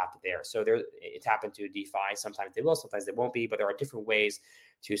able to tap there. So they're tap into DeFi. Sometimes they will, sometimes they won't be, but there are different ways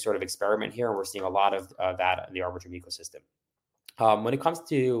to sort of experiment here. And we're seeing a lot of that in the Arbitrum ecosystem. When it comes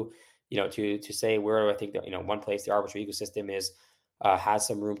to, to say where I think that, one place the Arbitrum ecosystem is, has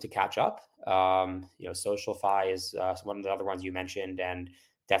some room to catch up. SocialFi is one of the other ones you mentioned, and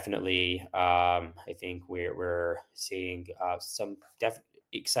definitely, I think we're seeing some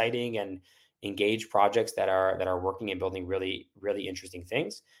exciting and engaged projects that are working and building really, really interesting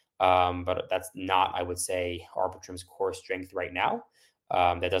things. But that's not, I would say, Arbitrum's core strength right now.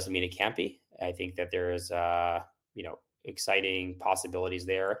 That doesn't mean it can't be. I think that there's, exciting possibilities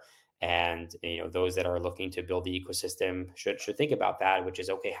there. And those that are looking to build the ecosystem should think about that, which is,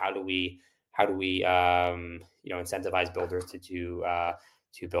 okay, how do we incentivize builders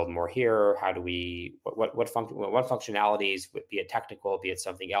to build more here? How do we what functionalities, be it technical, be it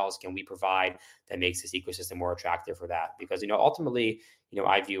something else, can we provide that makes this ecosystem more attractive for that? Because ultimately,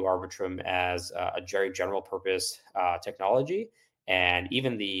 I view Arbitrum as a very general purpose technology, and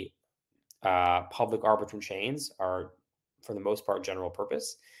even the public Arbitrum chains are, for the most part, general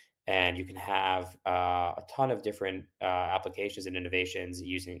purpose. And you can have a ton of different applications and innovations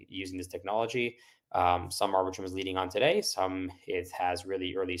using this technology. Some Arbitrum is leading on today. Some it has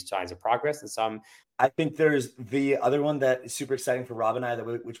really early signs of progress, and some. I think there's the other one that is super exciting for Rob and I,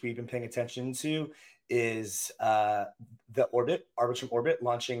 which we've been paying attention to, is the Arbitrum Orbit,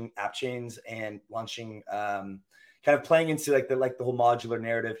 launching app chains and launching kind of playing into the whole modular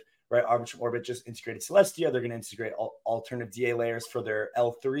narrative. Right, Arbitrum Orbit just integrated Celestia. They're going to integrate alternative DA layers for their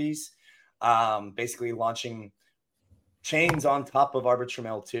L3s, basically launching chains on top of Arbitrum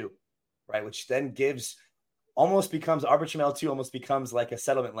L2, right? Which then Arbitrum L2 almost becomes like a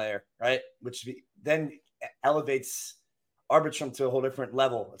settlement layer, right? Which then elevates Arbitrum to a whole different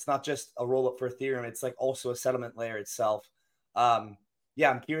level. It's not just a roll up for Ethereum; it's like also a settlement layer itself. I'm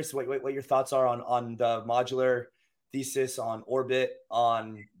curious what your thoughts are on the modular thesis, on Orbit,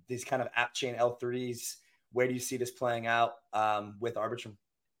 on these kind of app chain L3s. Where do you see this playing out with Arbitrum?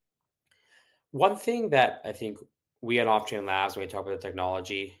 One thing that I think we at Off-Chain Labs, when we talk about the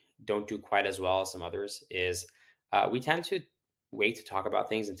technology, don't do quite as well as some others is we tend to wait to talk about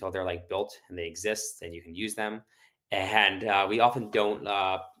things until they're like built and they exist and you can use them. And we often don't,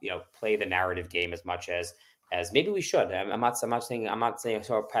 play the narrative game as much as maybe we should. I'm not saying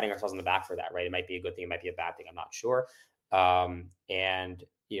sort of patting ourselves on the back for that, right? It might be a good thing, it might be a bad thing. I'm not sure. And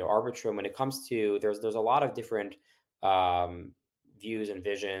Arbitrum, when it comes to there's a lot of different views and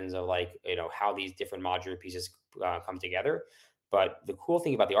visions of like how these different modular pieces come together. But the cool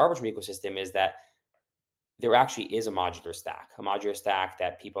thing about the Arbitrum ecosystem is that there actually is a modular stack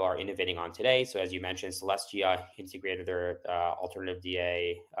that people are innovating on today. So as you mentioned, Celestia integrated their alternative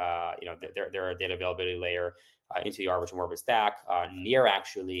DA, their data availability layer into the Arbitrum Orbit stack. Near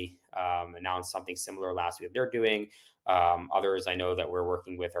actually announced something similar last week. They're doing. Others I know that we're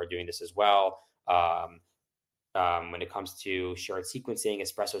working with are doing this as well. When it comes to shared sequencing,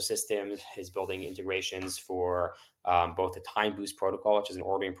 Espresso Systems is building integrations for both the time boost protocol, which is an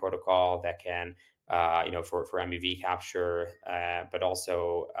ordering protocol that can for MEV capture, but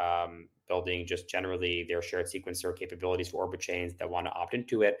also building just generally their shared sequencer capabilities for orbit chains that want to opt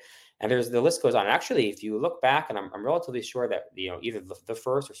into it. And the list goes on. Actually, if you look back, and I'm relatively sure that either the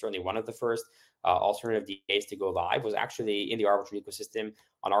first or certainly one of the first alternative DAs to go live was actually in the Arbitrum ecosystem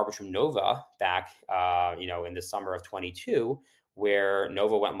on Arbitrum Nova back in the summer of 22, where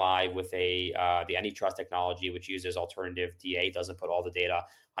Nova went live with the AnyTrust technology, which uses alternative DA, doesn't put all the data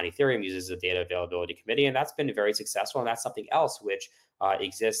on Ethereum, uses the data availability committee, and that's been very successful. And that's something else which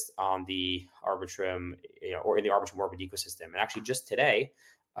exists on the Arbitrum, or in the Arbitrum Orbit ecosystem. And actually, just today,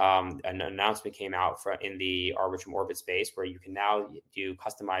 an announcement came out in the Arbitrum Orbit space where you can now do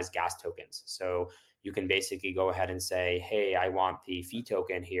customized gas tokens. So you can basically go ahead and say, hey, I want the fee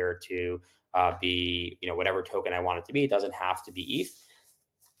token here to be, whatever token I want it to be. It doesn't have to be ETH.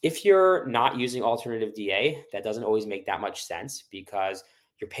 If you're not using alternative DA, that doesn't always make that much sense because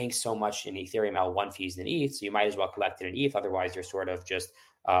you're paying so much in Ethereum L1 fees than ETH. So you might as well collect it in ETH. Otherwise, you're sort of just,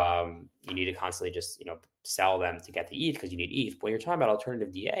 you need to constantly just, sell them to get the ETH because you need ETH. But when you're talking about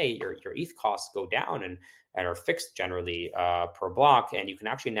alternative DA, your ETH costs go down and are fixed generally per block. And you can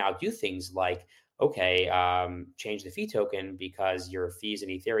actually now do things like, change the fee token because your fees in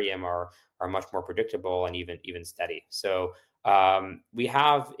Ethereum are much more predictable and even steady. So we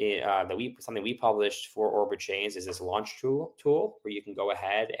have something we published for Orbit Chains is this launch tool where you can go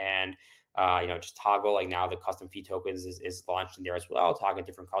ahead and just toggle, like now the custom fee tokens is launched in there as well, toggle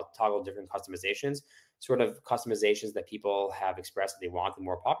different customizations, sort of customizations that people have expressed that they want, the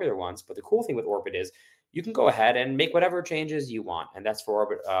more popular ones. But the cool thing with Orbit is you can go ahead and make whatever changes you want. And that's for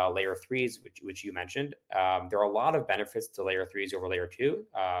Orbit layer 3s, which you mentioned. There are a lot of benefits to layer 3s over layer 2.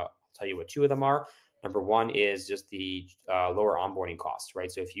 I'll tell you what two of them are. Number one is just the lower onboarding costs,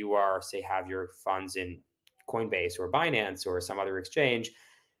 right? So if you have your funds in Coinbase or Binance or some other exchange,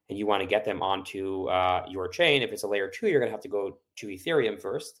 and you want to get them onto your chain, if it's a layer 2, you're going to have to go to Ethereum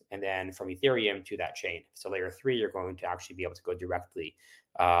first, and then from Ethereum to that chain. If it's a layer 3, you're going to actually be able to go directly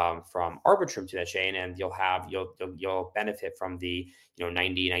from Arbitrum to that chain, and you'll benefit from the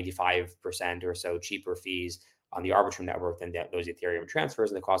 90-95% or so cheaper fees on the Arbitrum network than those Ethereum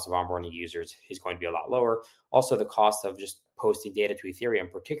transfers, and the cost of onboarding users is going to be a lot lower. Also, the cost of just posting data to Ethereum,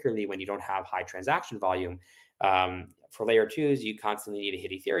 particularly when you don't have high transaction volume. For layer 2s, you constantly need to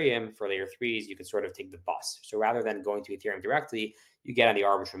hit Ethereum. For layer 3s, you can sort of take the bus. So rather than going to Ethereum directly, you get on the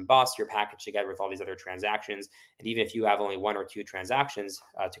Arbitrum bus, you're packaged together with all these other transactions. And even if you have only one or two transactions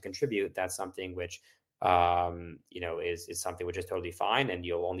to contribute, that's something which is something which is totally fine, and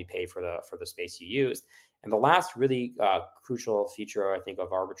you'll only pay for the space you used. And the last really crucial feature, I think, of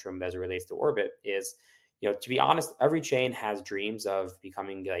Arbitrum as it relates to Orbit is, to be honest, every chain has dreams of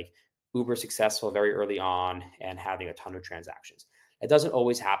becoming like uber successful very early on and having a ton of transactions. It doesn't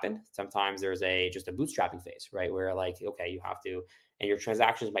always happen. Sometimes there's just a bootstrapping phase, right? Where you have to, and your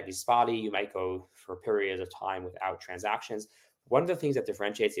transactions might be spotty. You might go for periods of time without transactions. One of the things that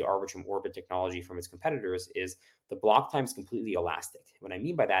differentiates the Arbitrum Orbit technology from its competitors is the block time is completely elastic. What I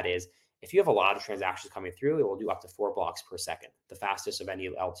mean by that is, if you have a lot of transactions coming through, it will do up to 4 blocks per second, the fastest of any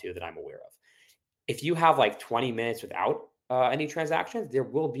L2 that I'm aware of. If you have like 20 minutes without any transactions, there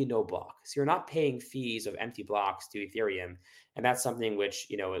will be no block. So you're not paying fees of empty blocks to Ethereum. And that's something which,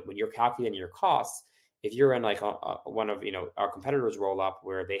 when you're calculating your costs, if you're in like one of, our competitors roll up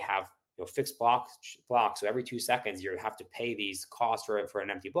where they have fixed blocks. So every 2 seconds, you have to pay these costs for an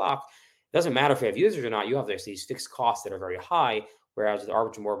empty block. It doesn't matter if you have users or not. You have these fixed costs that are very high. Whereas with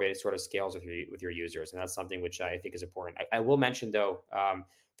Arbitrum Orbit, it sort of scales with your users. And that's something which I think is important. I will mention, though,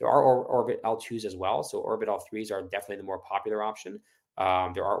 there are Orbit L2s as well. So Orbit L3s are definitely the more popular option.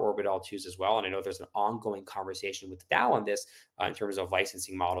 There are Orbit L2s as well, and I know there's an ongoing conversation with the DAO on this in terms of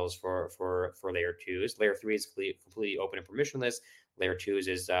licensing models for layer 2s. Layer 3 is completely open and permissionless. Layer 2s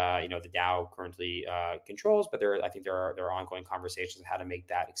is the DAO currently controls, but I think there are ongoing conversations on how to make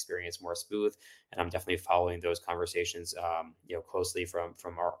that experience more smooth, and I'm definitely following those conversations closely from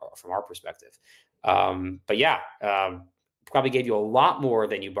our perspective. But yeah. Probably gave you a lot more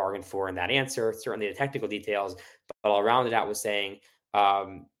than you bargained for in that answer, certainly the technical details, but I'll round it out with saying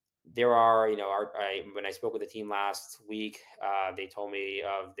there are, when I spoke with the team last week, they told me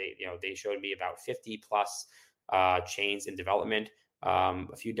they showed me about 50 plus chains in development.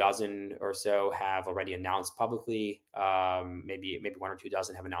 A few dozen or so have already announced publicly. Maybe 1 or 2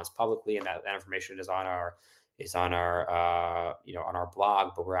 dozen have announced publicly, and that information is on our on our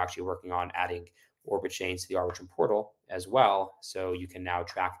blog. But we're actually working on adding Orbit chains to the Arbitrum portal as well, so you can now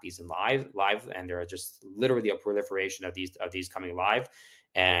track these in live, and there are just literally a proliferation of these coming live.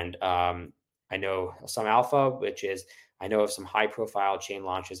 And I know some alpha, which is I know of some high profile chain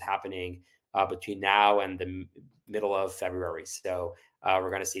launches happening between now and the middle of February. So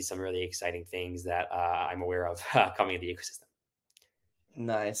we're going to see some really exciting things that I'm aware of coming in the ecosystem.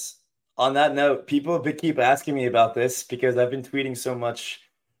 Nice. On that note, people keep asking me about this because I've been tweeting so much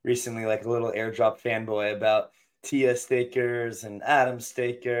recently, like a little airdrop fanboy about Tia stakers and Atom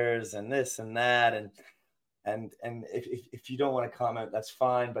stakers and this and that. And if you don't want to comment, that's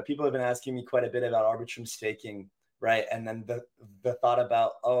fine. But people have been asking me quite a bit about Arbitrum staking, right? And then the thought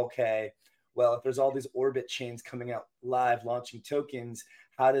about, okay, well, if there's all these Orbit chains coming out live, launching tokens,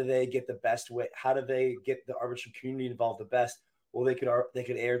 how do they get the best way? How do they get the Arbitrum community involved the best? Well, they could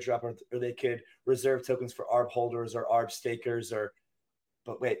airdrop or they could reserve tokens for ARB holders or ARB stakers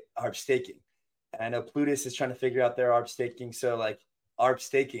ARB staking. And I know Plutus is trying to figure out their ARB staking. So like ARB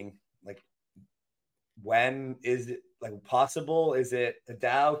staking, like when is it like possible? Is it a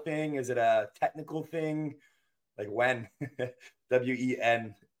DAO thing? Is it a technical thing? Like when?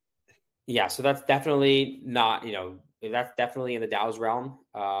 WEN. Yeah, so that's definitely not, that's definitely in the DAO's realm.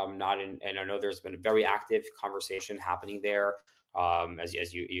 And I know there's been a very active conversation happening there,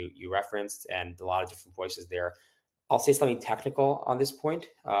 as you referenced, and a lot of different voices there. I'll say something technical on this point,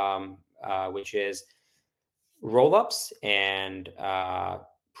 which is rollups and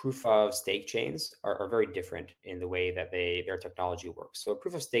proof of stake chains are very different in the way that their technology works. So a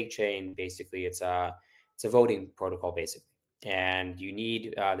proof of stake chain, basically, it's a voting protocol, basically. And you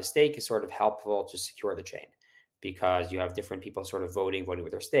need the stake is sort of helpful to secure the chain because you have different people sort of voting with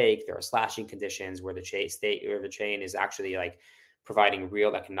their stake. There are slashing conditions where the chain is actually like providing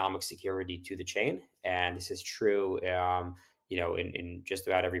real economic security to the chain. And this is true, in just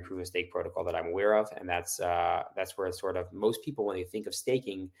about every proof of stake protocol that I'm aware of. And that's where sort of most people, when they think of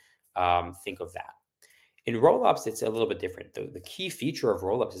staking, think of that. In rollups, it's a little bit different. The key feature of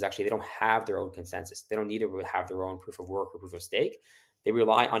rollups is actually they don't have their own consensus. They don't need to have their own proof of work or proof of stake. They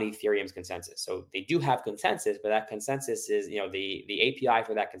rely on Ethereum's consensus. So they do have consensus, but that consensus is, the API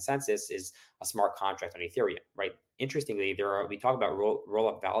for that consensus is a smart contract on Ethereum, right? Interestingly, we talk about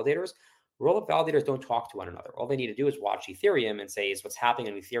rollup validators. Rollup validators don't talk to one another. All they need to do is watch Ethereum and say, is what's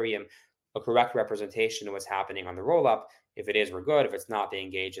happening on Ethereum a correct representation of what's happening on the rollup? If it is, we're good. If it's not, they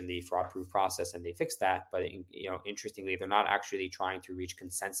engage in the fraud-proof process and they fix that. But interestingly, they're not actually trying to reach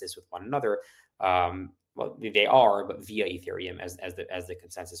consensus with one another. Well, they are, but via Ethereum as the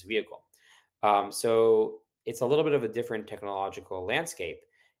consensus vehicle. So it's a little bit of a different technological landscape.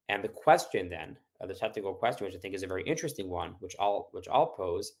 And the question then, the technical question, which I think is a very interesting one, which I'll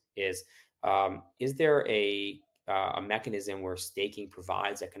pose, is there a mechanism where staking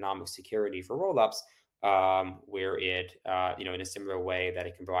provides economic security for rollups, where it, in a similar way that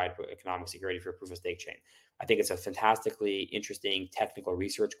it can provide economic security for a proof of stake chain? I think it's a fantastically interesting technical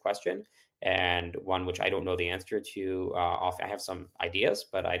research question, and one which I don't know the answer to. I have some ideas,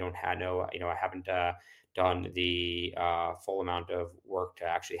 but I haven't done the full amount of work to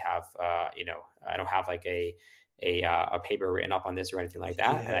actually have, I don't have like a paper written up on this or anything like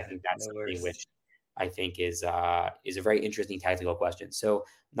that. Yeah, and I think that's something which I think is a very interesting technical question. So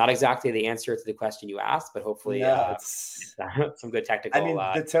not exactly the answer to the question you asked, but hopefully it's some good technical. I mean,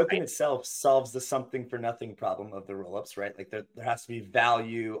 the token itself solves the something for nothing problem of the rollups, right? Like there has to be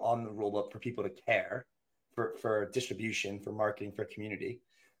value on the rollup for people to care, for distribution, for marketing, for community.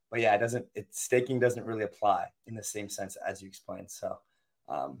 But yeah, staking doesn't really apply in the same sense as you explained. So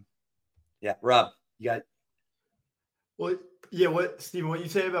yeah, Rob, you got. Well, yeah, Stephen, what you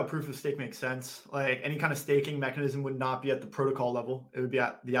say about proof of stake makes sense. Like any kind of staking mechanism would not be at the protocol level. It would be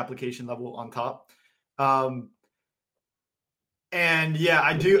at the application level on top. And yeah,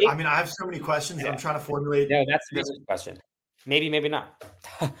 I do. I mean, I have so many questions that I'm trying to formulate. No, that's a good question. Maybe not.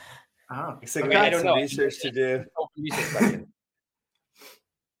 Oh, So I we mean, I got don't some know. research to do. Open research question.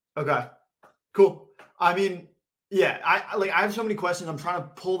 okay, cool. I mean, yeah, I have so many questions. I'm trying to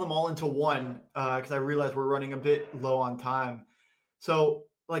pull them all into one because I realize we're running a bit low on time. So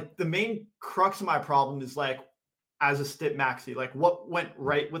like the main crux of my problem is like as a stip maxi, like what went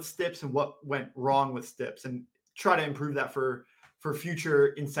right with stips and what went wrong with stips, and try to improve that for future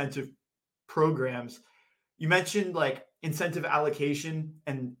incentive programs. You mentioned like incentive allocation,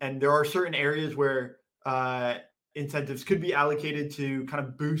 and there are certain areas where incentives could be allocated to kind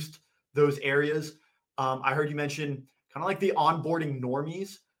of boost those areas. I heard you mention kind of like the onboarding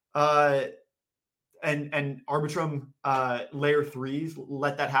normies. And Arbitrum layer threes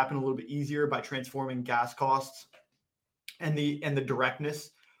let that happen a little bit easier by transforming gas costs and the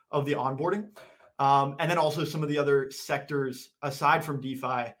directness of the onboarding. And then also some of the other sectors aside from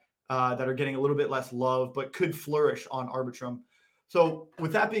DeFi that are getting a little bit less love, but could flourish on Arbitrum. So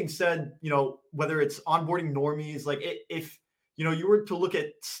with that being said, you know, whether it's onboarding normies, like if, you know, you were to look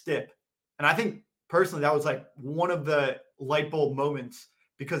at STIP, and I think personally that was like one of the light bulb moments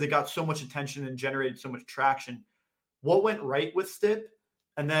because it got so much attention and generated so much traction. What went right with STIP?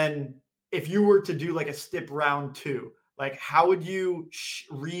 And then if you were to do like a STIP round 2, like how would you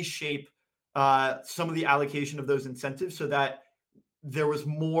reshape some of the allocation of those incentives so that there was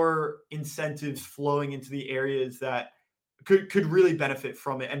more incentives flowing into the areas that could really benefit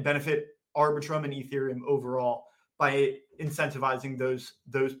from it and benefit Arbitrum and Ethereum overall by incentivizing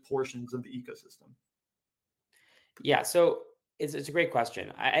those portions of the ecosystem? Yeah, so it's a great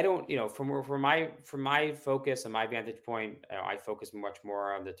question. I don't, you know, from my focus and my vantage point, I focus much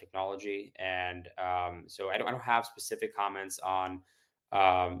more on the technology, and so I don't have specific comments on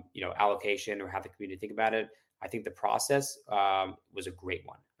you know, allocation or how the community think about it. I think the process was a great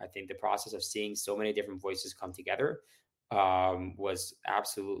one. I think the process of seeing so many different voices come together was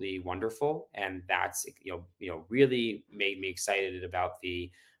absolutely wonderful, and that's really made me excited about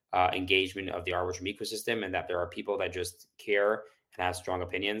the engagement of the Arbitrum ecosystem, and that there are people that just care and have strong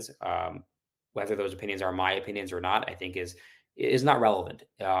opinions. Whether those opinions are my opinions or not, I think is not relevant.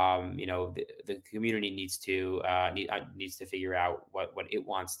 You know, the community needs to needs to figure out what it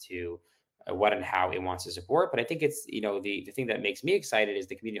wants to, what and how it wants to support. But I think it's, you know, the thing that makes me excited is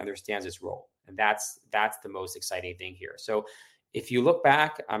the community understands its role, and that's the most exciting thing here. So if you look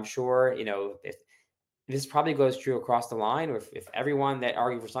back, I'm sure, you know, if this probably goes true across the line, or if everyone that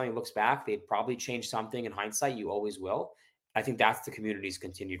argued for something looks back, they'd probably change something in hindsight. You always will. I think that's the community's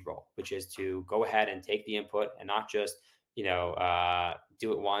continued role, which is to go ahead and take the input and not just, you know,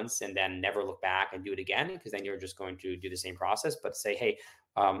 do it once and then never look back and do it again, because then you're just going to do the same process. But say, hey,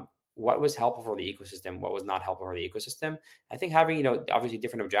 what was helpful for the ecosystem? What was not helpful for the ecosystem? I think having, you know, obviously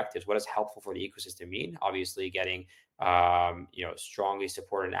different objectives. What does helpful for the ecosystem mean? Obviously, getting you know, strongly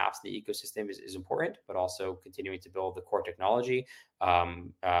supported apps in the ecosystem is important, but also continuing to build the core technology.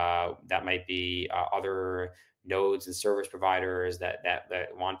 That might be other nodes and service providers that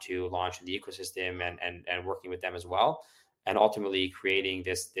want to launch in the ecosystem, and working with them as well, and ultimately creating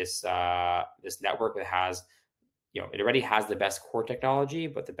this network that has, you know, it already has the best core technology,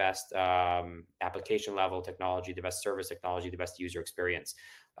 but the best application level technology, the best service technology, the best user experience.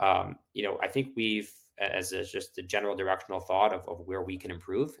 You know, I think we've, as just a general directional thought of where we can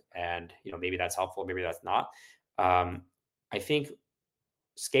improve, and, you know, maybe that's helpful, maybe that's not. I think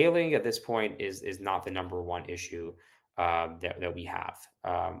scaling at this point is not the number one issue that we have.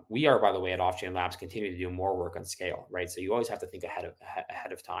 We are, by the way, at Offchain Labs, continue to do more work on scale, right? So you always have to think ahead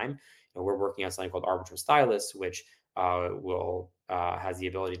of time. And we're working on something called Arbitrum Stylus, which will has the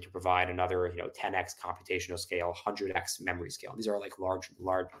ability to provide another, you know, 10x computational scale, 100x memory scale. These are like large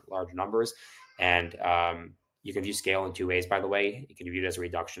numbers, and you can view scale in two ways, by the way. You can view it as a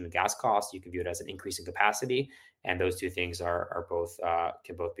reduction in gas cost. You can view it as an increase in capacity, and those two things are both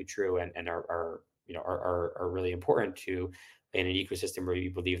can both be true, and are really important to in an ecosystem where you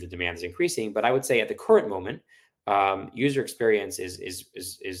believe the demand is increasing. But I would say at the current moment, user experience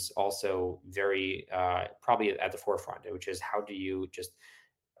is also very probably at the forefront, which is how do you just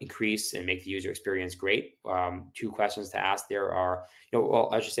increase and make the user experience great. Two questions to ask there are, you know, well,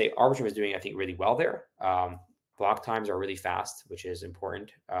 I should say Arbitrum is doing, I think, really well there. Block times are really fast, which is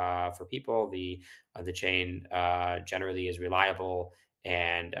important for people. The chain generally is reliable,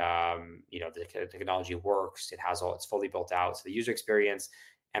 and you know, the technology works. It has it's fully built out. So the user experience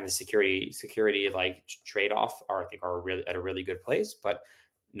and the security like trade-off are, I think, are really at a really good place. But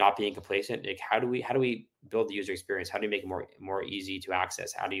not being complacent, like how do we build the user experience? How do you make it more easy to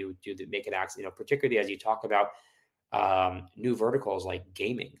access? How do you make it access? You know, particularly as you talk about new verticals like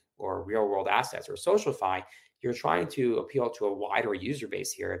gaming or real world assets or SocialFi, you're trying to appeal to a wider user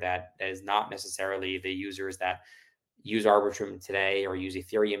base here that is not necessarily the users that use Arbitrum today or use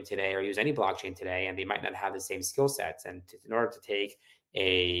Ethereum today or use any blockchain today, and they might not have the same skill sets. And in order to take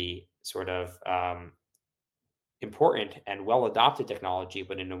a sort of important and well-adopted technology,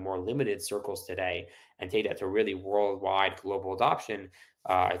 but in a more limited circles today, and take that to really worldwide global adoption,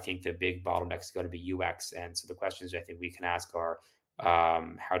 I think the big bottleneck is going to be UX. And so the questions I think we can ask are,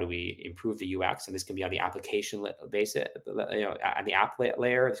 how do we improve the UX? And this can be on the application basis, on the app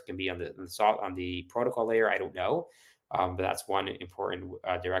layer. This can be on the protocol layer. I don't know, but that's one important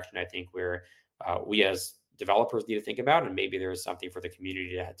direction I think where we as developers need to think about, and maybe there's something for the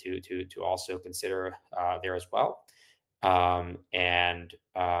community to also consider there as well.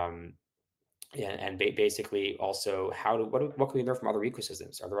 Basically also what can we learn from other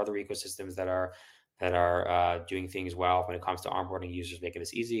ecosystems? Are there other ecosystems that are doing things well when it comes to onboarding users, making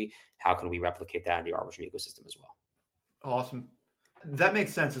this easy? How can we replicate that in the Arbitrum ecosystem as well? Awesome. That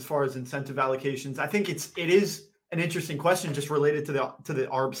makes sense as far as incentive allocations. I think it is an interesting question just related to the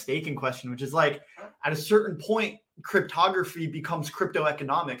ARB staking question, which is like at a certain point, cryptography becomes crypto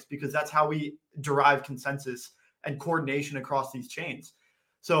economics because that's how we derive consensus and coordination across these chains.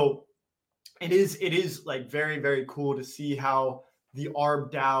 So it is like very, very cool to see how the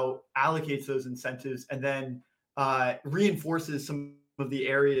ARB DAO allocates those incentives and then reinforces some of the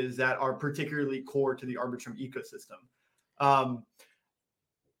areas that are particularly core to the Arbitrum ecosystem.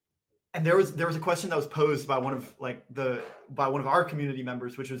 And there was a question that was posed by one of our community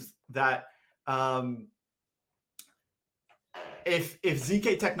members, which was that if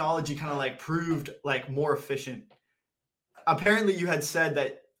ZK technology kind of like proved like more efficient, apparently you had said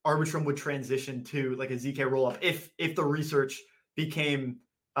that Arbitrum would transition to like a ZK rollup if the research became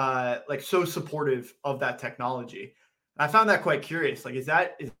like so supportive of that technology. And I found that quite curious. Like, is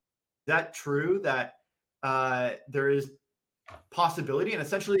that true that there is possibility? And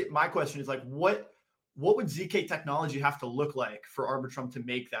essentially my question is like, what would ZK technology have to look like for Arbitrum to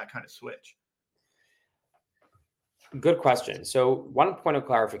make that kind of switch? Good question. So one point of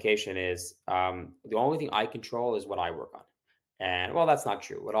clarification is the only thing I control is what I work on. And well, that's not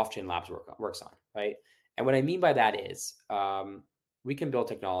true. What Off-Chain Labs works on, right? And what I mean by that is we can build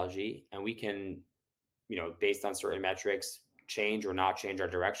technology and we can, based on certain metrics, change or not change our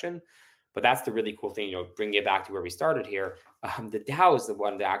direction. But that's the really cool thing, bringing it back to where we started here. The DAO is the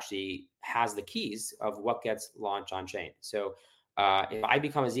one that actually has the keys of what gets launched on chain. So if I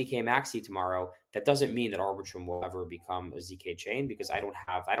become a ZK maxi tomorrow, that doesn't mean that Arbitrum will ever become a ZK chain because I don't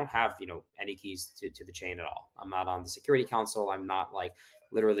have any keys to the chain at all. I'm not on the security council. I'm not like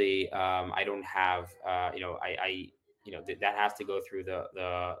literally. I don't have that has to go through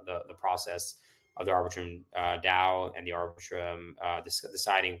the process of the Arbitrum DAO and the Arbitrum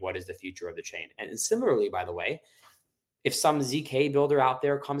deciding what is the future of the chain. And similarly, by the way, if some ZK builder out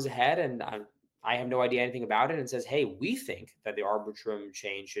there comes ahead and I have no idea anything about it and says, hey, we think that the Arbitrum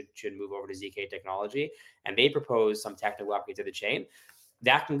chain should move over to ZK technology, and they propose some technical upgrade to the chain,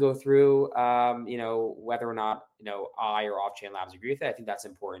 that can go through, whether or not, I or Off-Chain Labs agree with it. I think that's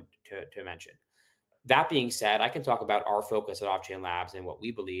important to mention. That being said, I can talk about our focus at Off-Chain Labs and what we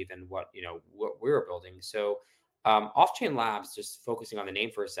believe and what we're building. So Off-Chain Labs, just focusing on the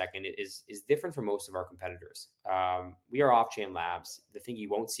name for a second, is different from most of our competitors. We are Off-Chain Labs. The thing you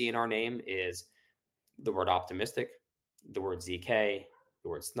won't see in our name is the word optimistic, the word ZK, the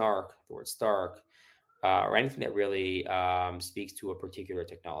word snark, the word stark, or anything that really speaks to a particular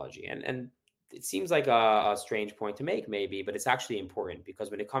technology. And it seems like a strange point to make maybe, but it's actually important because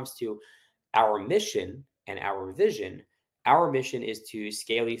when it comes to our mission and our vision is to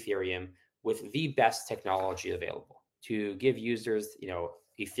scale Ethereum with the best technology available, to give users,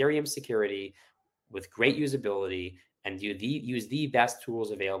 Ethereum security with great usability and use the best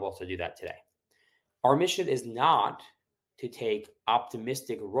tools available to do that today. Our mission is not to take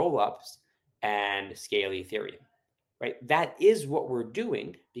optimistic rollups and scale Ethereum, right? That is what we're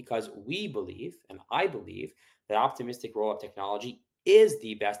doing because we believe, and I believe, that optimistic rollup technology is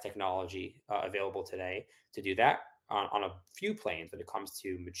the best technology available today to do that on a few planes when it comes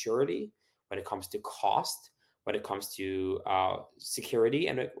to maturity, when it comes to cost, when it comes to security,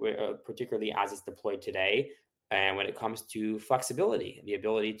 and particularly as it's deployed today, and when it comes to flexibility and the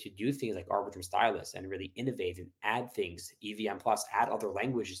ability to do things like Arbitrum Stylus and really innovate and add things, EVM plus, add other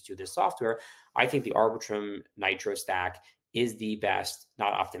languages to this software. I think the Arbitrum Nitro stack is the best,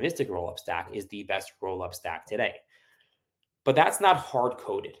 not optimistic rollup stack, is the best rollup stack today. But that's not hard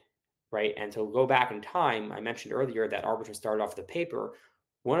coded, right? And to go back in time, I mentioned earlier that Arbitrum started off the paper.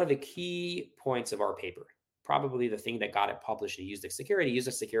 One of the key points of our paper, probably the thing that got it published and used as security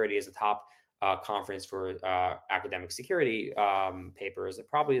as a top conference for academic security papers.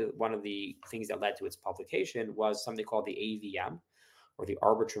 Probably one of the things that led to its publication was something called the AVM, or the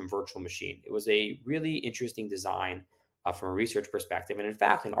Arbitrum virtual machine. It was a really interesting design from a research perspective. And in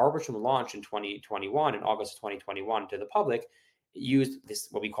fact, an Arbitrum launched in 2021, in August of 2021 to the public, it used this,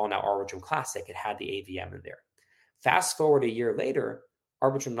 what we call now Arbitrum Classic. It had the AVM in there. Fast forward a year later,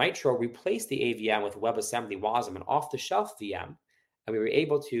 Arbitrum Nitro replaced the AVM with WebAssembly WASM, an off-the-shelf VM. And we were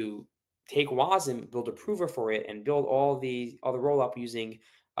able to take WASM, build a prover for it, and build all the roll-up using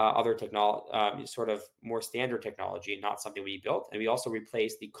other technology, sort of more standard technology, not something we built. And we also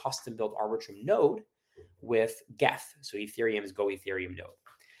replaced the custom-built Arbitrum node with Geth, so Ethereum's Go Ethereum node.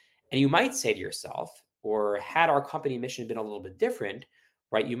 And you might say to yourself, or had our company mission been a little bit different,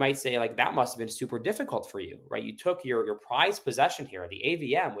 right? You might say, like, that must have been super difficult for you, right? You took your prized possession here, the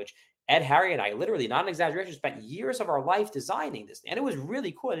AVM, which Ed, Harry, and I literally, not an exaggeration, spent years of our life designing this. And it was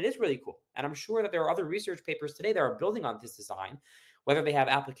really cool. And it is really cool. And I'm sure that there are other research papers today that are building on this design, whether they have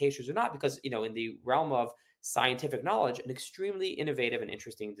applications or not, because, in the realm of scientific knowledge, an extremely innovative and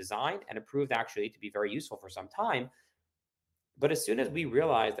interesting design, and it proved actually to be very useful for some time. But as soon as we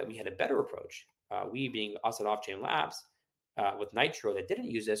realized that we had a better approach, we being us at Off-Chain Labs, with Nitro that didn't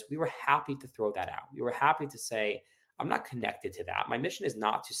use this, we were happy to throw that out. We were happy to say, I'm not connected to that. My mission is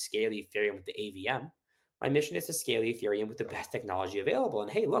not to scale Ethereum with the AVM. My mission is to scale Ethereum with the best technology available.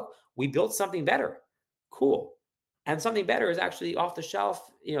 And hey, look, we built something better. Cool. And something better is actually off the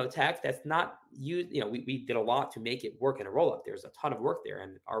shelf, tech that's not used. We did a lot to make it work in a rollup. There's a ton of work there.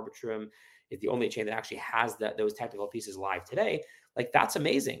 And Arbitrum is the only chain that actually has those technical pieces live today. Like, that's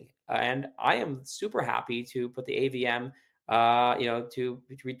amazing. And I am super happy to put the AVM, to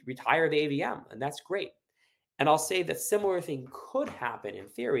retire the AVM. And that's great. And I'll say that similar thing could happen in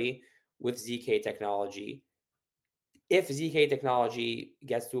theory with ZK technology, if ZK technology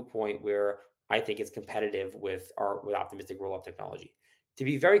gets to a point where I think it's competitive with optimistic rollup technology. To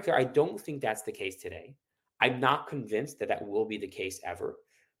be very clear, I don't think that's the case today. I'm not convinced that will be the case ever,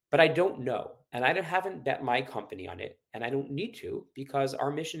 but I don't know. And I haven't bet my company on it, and I don't need to, because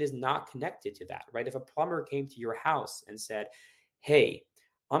our mission is not connected to that, right? If a plumber came to your house and said, hey,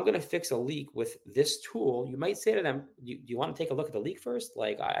 I'm going to fix a leak with this tool, you might say to them, do you want to take a look at the leak first?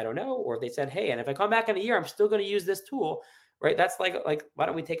 Like, I don't know. Or if they said, hey, and if I come back in a year, I'm still going to use this tool, right? That's like, why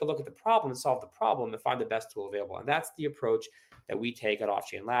don't we take a look at the problem and solve the problem and find the best tool available? And that's the approach that we take at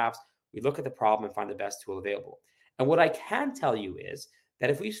Off-Chain Labs. We look at the problem and find the best tool available. And what I can tell you is that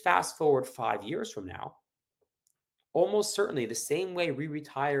if we fast forward 5 years from now, almost certainly the same way we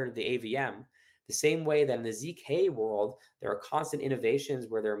retired the AVM, the same way that in the ZK world, there are constant innovations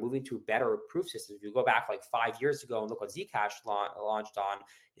where they're moving to better proof systems. If you go back like 5 years ago and look what Zcash launched on,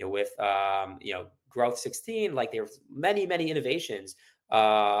 with Growth 16, like there's many innovations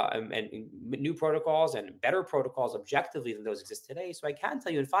and new protocols and better protocols objectively than those exist today. So I can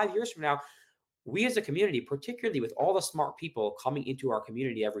tell you, in 5 years from now, we as a community, particularly with all the smart people coming into our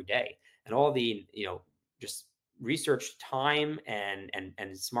community every day, and all the just research time and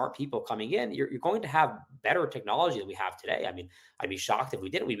smart people coming in, you're going to have better technology than we have today. I mean, I'd be shocked if we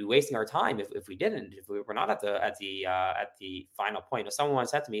didn't. We'd be wasting our time if we didn't. If we were not at the final point. If someone once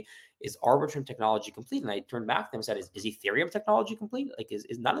said to me, "Is Arbitrum technology complete?" and I turned back to them and said, "Is Ethereum technology complete?" Like, is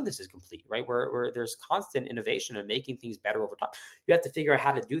none of this is complete, right? Where there's constant innovation and making things better over time. You have to figure out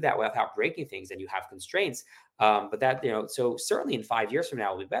how to do that without breaking things, and you have constraints. But that so certainly in 5 years from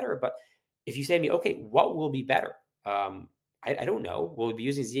now, it'll be better. But if you say to me, okay, what will be better? I don't know. Will we be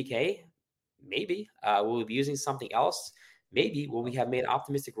using ZK? Maybe. Will we be using something else? Maybe. Will we have made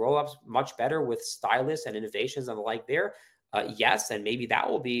optimistic rollups much better with stylists and innovations and the like there? Yes, and maybe that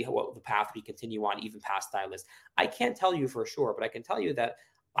will be what the path we continue on, even past stylists. I can't tell you for sure, but I can tell you that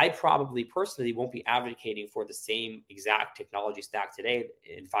I probably personally won't be advocating for the same exact technology stack today.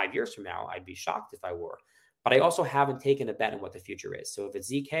 In 5 years from now, I'd be shocked if I were. But I also haven't taken a bet on what the future is. So if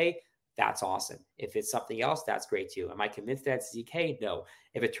it's ZK, that's awesome. If it's something else, that's great too. Am I convinced that it's ZK? No.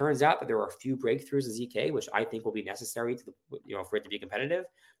 If it turns out that there are a few breakthroughs in ZK, which I think will be necessary to for it to be competitive,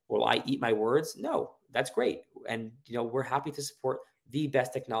 will I eat my words? No. That's great. And we're happy to support the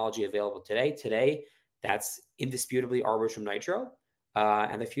best technology available today. Today, that's indisputably Arbitrum Nitro.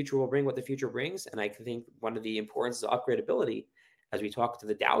 And the future will bring what the future brings. And I think one of the importance of upgradability, as we talk to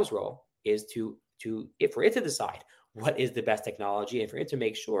the DAO's role, is for it to decide what is the best technology, and for it to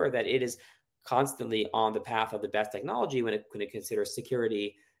make sure that it is constantly on the path of the best technology when it considers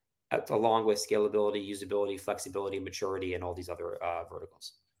security, along with scalability, usability, flexibility, maturity, and all these other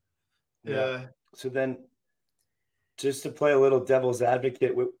verticals. Yeah. So then, just to play a little devil's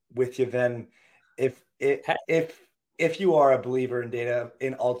advocate with you, then, if if you are a believer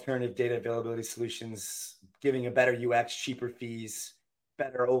in alternative data availability solutions, giving a better UX, cheaper fees,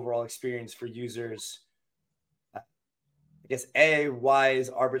 better overall experience for users, I guess A, why is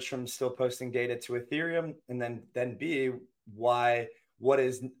Arbitrum still posting data to Ethereum? And then B, what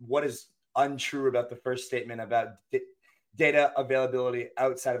is untrue about the first statement about data availability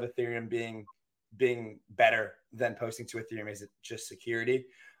outside of Ethereum being better than posting to Ethereum? Is it just security?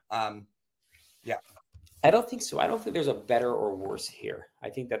 Yeah. I don't think so. I don't think there's a better or worse here. I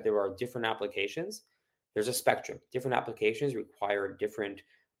think that there are different applications. There's a spectrum. Different applications require different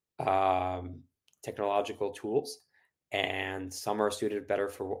technological tools, and some are suited better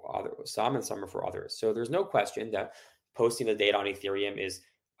for some, and some are for others. So there's no question that posting the data on Ethereum is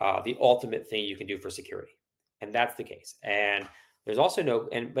the ultimate thing you can do for security, and that's the case. And there's also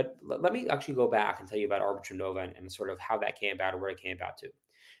but let me actually go back and tell you about Arbitrum Nova and sort of how that came about and where it came about to,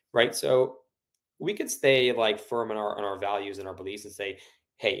 right? So we could stay like firm on our values and our beliefs and say,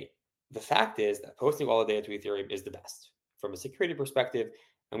 hey, the fact is that posting all the data to Ethereum is the best from a security perspective,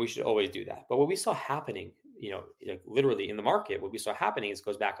 and we should always do that. But what we saw happening, like literally in the market, what we saw happening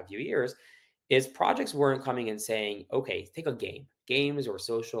goes back a few years, is projects weren't coming and saying, okay, take a games or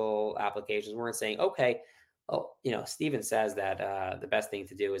social applications weren't saying, okay, oh, Steven says that the best thing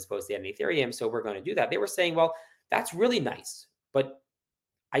to do is post data on Ethereum, so we're going to do that. They were saying, well, that's really nice, but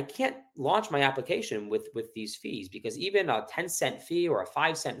I can't launch my application with these fees, because even a 10-cent fee or a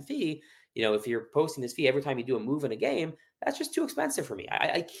 5-cent fee, if you're posting this fee every time you do a move in a game, that's just too expensive for me.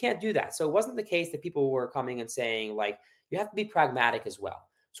 I can't do that. So it wasn't the case that people were coming and saying, like, you have to be pragmatic as well.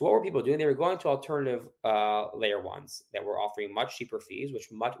 So what were people doing? They were going to alternative layer ones that were offering much cheaper fees, with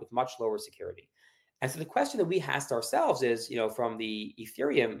much lower security. And so the question that we asked ourselves is, from the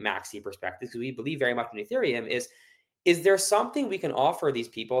Ethereum maxi perspective, because we believe very much in Ethereum, is there something we can offer these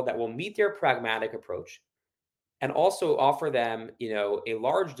people that will meet their pragmatic approach and also offer them, a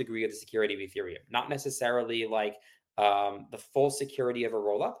large degree of the security of Ethereum? Not necessarily like the full security of a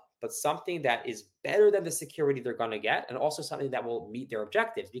rollup, but something that is better than the security they're going to get, and also something that will meet their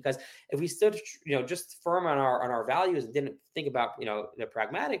objectives. Because if we stood, just firm on our values and didn't think about, the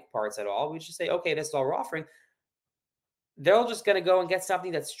pragmatic parts at all, we just say, okay, this is all we're offering. They're just going to go and get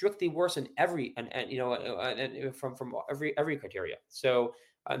something that's strictly worse in every, from every criteria. So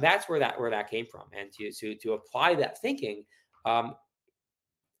that's where that came from. And to apply that thinking,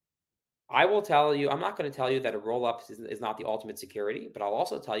 I will tell you, I'm not going to tell you that a roll-up is not the ultimate security, but I'll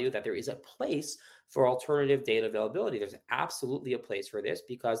also tell you that there is a place for alternative data availability. There's absolutely a place for this,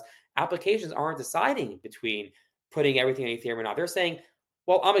 because applications aren't deciding between putting everything on Ethereum or not. They're saying,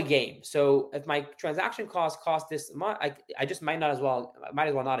 well, I'm a game, so if my transaction cost this much, I just might as well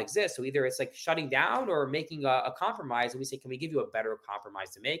not exist. So either it's like shutting down or making a compromise, and we say, can we give you a better compromise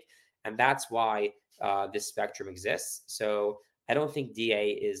to make? And that's why this spectrum exists. So I don't think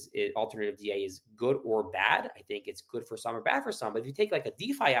alternative DA is good or bad. I think it's good for some or bad for some. But if you take like a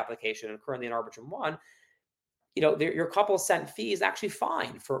DeFi application, and currently in Arbitrum 1, your couple cent fee is actually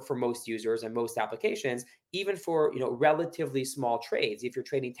fine for most users and most applications, even for, relatively small trades. If you're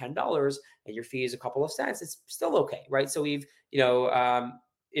trading $10 and your fee is a couple of cents, it's still okay, right? So is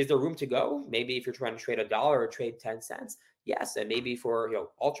there room to go? Maybe if you're trying to trade $1 or trade 10 cents, yes. And maybe for,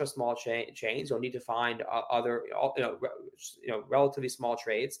 ultra small chains, you'll need to find other, relatively small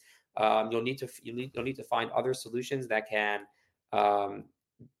trades. You'll need to find other solutions that can,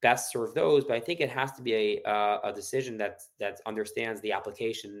 best serve those. But I think it has to be a decision that understands the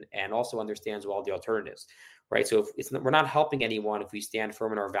application and also understands all the alternatives, right? So we're not helping anyone if we stand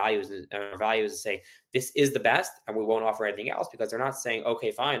firm in our values and say this is the best and we won't offer anything else, because they're not saying,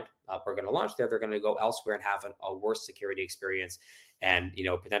 okay, fine, we're going to launch there. They're going to go elsewhere and have a worse security experience and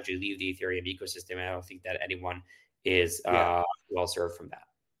potentially leave the Ethereum ecosystem. And I don't think that anyone is well served from that.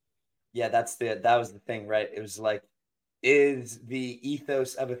 Yeah, that was the thing, right? It was like, is the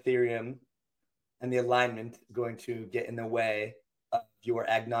ethos of Ethereum and the alignment going to get in the way of your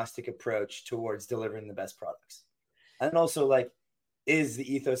agnostic approach towards delivering the best products? And also, like, is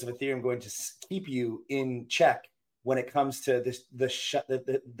the ethos of Ethereum going to keep you in check when it comes to the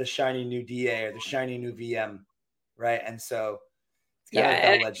shiny new DA or the shiny new VM, right? And so it's kind of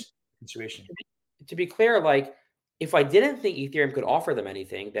a double-edged situation. To be clear, like, if I didn't think Ethereum could offer them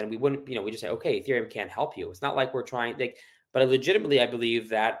anything, then we wouldn't, we just say, okay, Ethereum can't help you. It's not like we're trying, but legitimately, I believe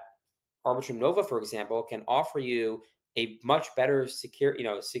that Arbitrum Nova, for example, can offer you a much better security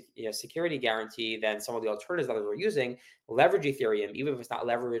guarantee than some of the alternatives that we're using. Leverage Ethereum, even if it's not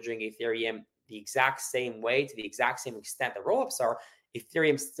leveraging Ethereum the exact same way, to the exact same extent that rollups are,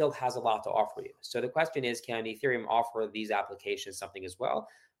 Ethereum still has a lot to offer you. So the question is, can Ethereum offer these applications something as well?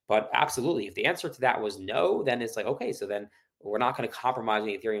 But absolutely, if the answer to that was no, then it's like, okay, so then we're not going to compromise on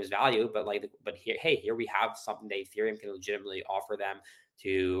Ethereum's value, but here we have something that Ethereum can legitimately offer them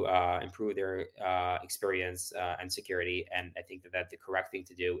to improve their experience and security. And I think that the correct thing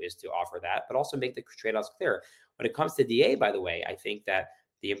to do is to offer that, but also make the trade-offs clear. When it comes to DA, by the way, I think that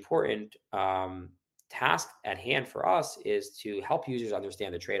the important task at hand for us is to help users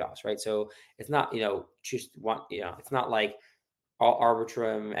understand the trade-offs, right? So it's not, just one, it's not like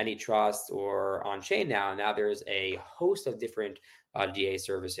Arbitrum, AnyTrust, or on-chain now. Now there's a host of different DA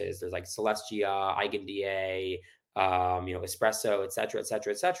services. There's like Celestia, EigenDA, Espresso, et cetera, et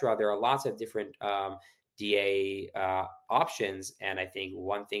cetera, et cetera. There are lots of different DA options. And I think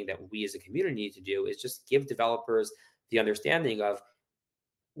one thing that we as a community need to do is just give developers the understanding of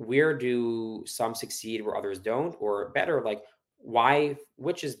where do some succeed where others don't, or better, like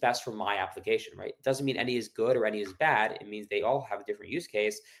which is best for my application, right? It doesn't mean any is good or any is bad. It means they all have a different use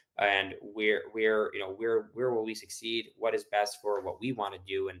case, and where will we succeed? What is best for what we want to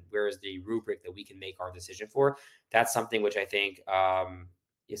do, and where is the rubric that we can make our decision for? That's something which I think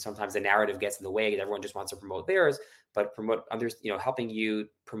sometimes the narrative gets in the way. Everyone just wants to promote theirs, but helping you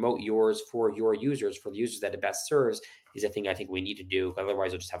promote yours for your users, for the users that it best serves, is a thing I think we need to do.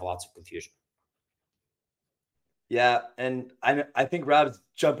 Otherwise, we'll just have lots of confusion. Yeah, and I think Rob's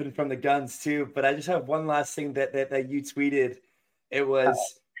jumping from the guns too, but I just have one last thing that you tweeted. It was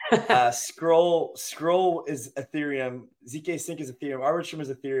Scroll is Ethereum, ZK Sync is Ethereum, Arbitrum is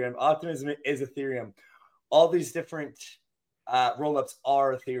Ethereum, Optimism is Ethereum. All these different rollups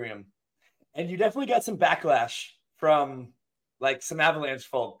are Ethereum, and you definitely got some backlash from like some Avalanche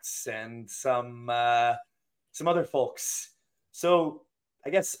folks and some other folks. So I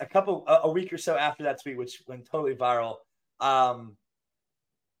guess a week or so after that tweet, which went totally viral,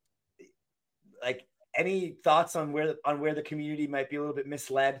 like any thoughts on where the community might be a little bit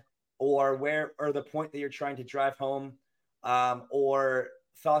misled, or the point that you're trying to drive home, or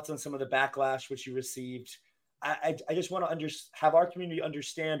thoughts on some of the backlash which you received? I just want to have our community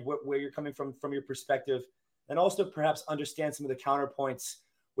understand where you're coming from your perspective, and also perhaps understand some of the counterpoints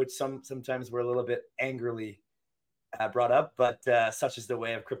which sometimes were a little bit angrily brought up, but such is the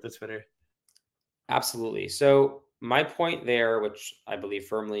way of crypto Twitter. Absolutely. So my point there, which I believe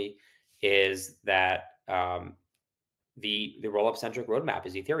firmly, is that the rollup centric roadmap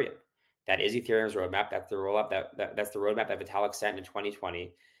is Ethereum. That is Ethereum's roadmap. That's the rollup that's the roadmap that Vitalik set in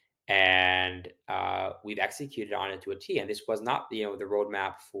 2020, and we've executed on it to a T. And this was not the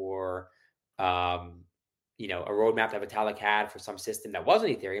roadmap for a roadmap that Vitalik had for some system that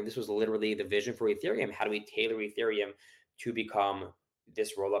wasn't Ethereum. This was literally the vision for Ethereum. How do we tailor Ethereum to become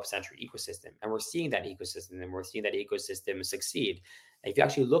this roll-up centric ecosystem? And we're seeing that ecosystem succeed. And if you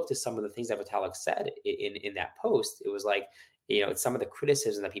actually looked at some of the things that Vitalik said in that post, it was like, it's some of the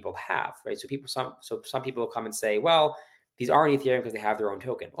criticism that people have, right? So some people will come and say, well, these aren't Ethereum because they have their own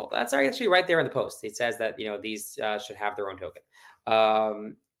token. Well, that's actually right there in the post. It says that, these should have their own token.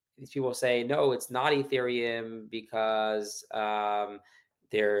 These people say, no, it's not Ethereum because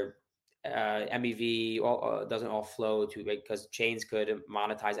their MEV doesn't all flow to, because chains could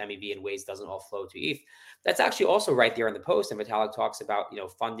monetize MEV in ways doesn't all flow to ETH. That's actually also right there in the post. And Vitalik talks about,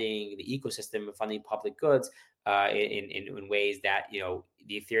 funding the ecosystem and funding public goods in ways that, the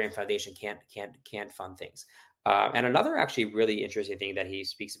Ethereum Foundation can't fund things. And another actually really interesting thing that he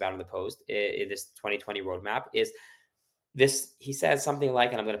speaks about in the post in this 2020 roadmap is this. He says something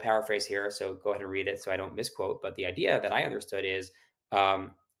like, and I'm going to paraphrase here, so go ahead and read it so I don't misquote, but the idea that I understood is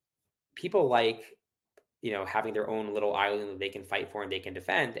people like, having their own little island that they can fight for and they can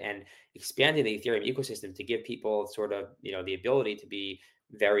defend, and expanding the Ethereum ecosystem to give people sort of, the ability to be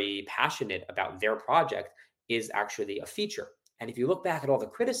very passionate about their project is actually a feature. And if you look back at all the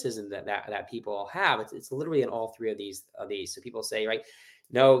criticism that people have, it's literally in all three of these. So people say, right,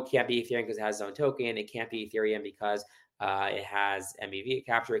 no, it can't be Ethereum because it has its own token. It can't be Ethereum because it has MEV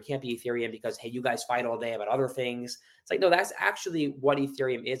capture. It can't be Ethereum because, hey, you guys fight all day about other things. It's like, no, that's actually what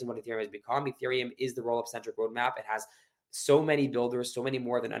Ethereum is and what Ethereum has become. Ethereum is the roll-up centric roadmap. It has so many builders, so many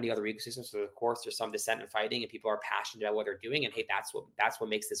more than any other ecosystem. So of course, there's some dissent and fighting, and people are passionate about what they're doing. And hey, that's what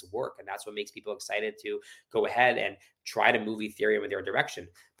makes this work, and that's what makes people excited to go ahead and try to move Ethereum in their direction.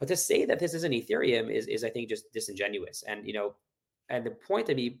 But to say that this isn't Ethereum is I think just disingenuous. And and the point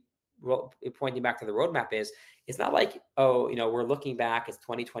to me, pointing back to the roadmap is, it's not like, oh, we're looking back, it's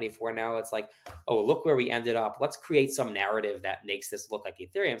 2024 now. It's like, oh, look where we ended up. Let's create some narrative that makes this look like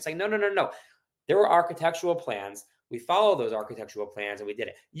Ethereum. It's like, no. There were architectural plans. We followed those architectural plans and we did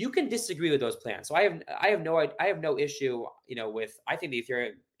it. You can disagree with those plans. So I have no issue, with, I think the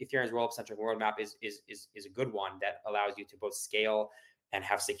Ethereum's roll-up centric roadmap is a good one that allows you to both scale and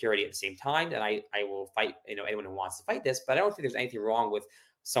have security at the same time, then I will fight, anyone who wants to fight this. But I don't think there's anything wrong with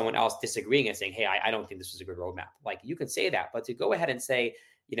someone else disagreeing and saying, hey, I don't think this was a good roadmap. Like, you can say that, but to go ahead and say,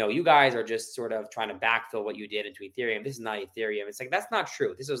 you guys are just sort of trying to backfill what you did into Ethereum. This is not Ethereum. It's like, that's not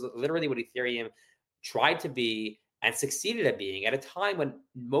true. This is literally what Ethereum tried to be and succeeded at being at a time when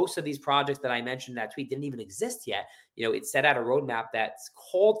most of these projects that I mentioned in that tweet didn't even exist yet. It set out a roadmap that's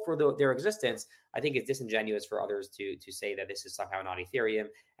called for their existence. I think it's disingenuous for others to say that this is somehow not Ethereum.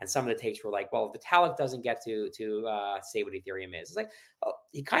 And some of the takes were like, well, Vitalik doesn't get to say what Ethereum is. It's like, oh,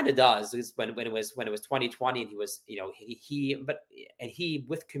 he kind of does. When it was 2020 and he was, he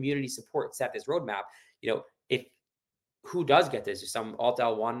with community support set this roadmap. If who does get this? Some Alt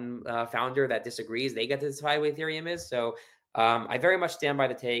L1 founder that disagrees, they get to decide what Ethereum is. So I very much stand by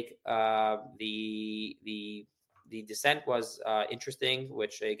the take. The dissent was interesting,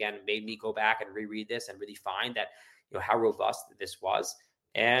 which again made me go back and reread this and really find that how robust this was.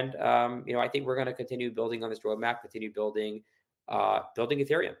 And I think we're going to continue building on this roadmap, continue building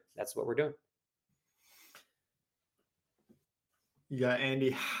Ethereum. That's what we're doing. You got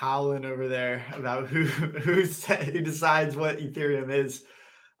Andy howling over there about who decides what Ethereum is.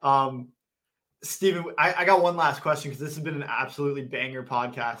 Steven, I got one last question, because this has been an absolutely banger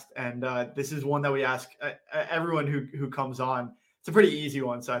podcast. And this is one that we ask everyone who comes on. It's a pretty easy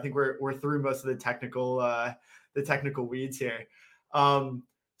one. So I think we're through most of the technical weeds here.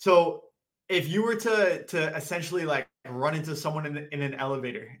 So if you were to essentially like run into someone in an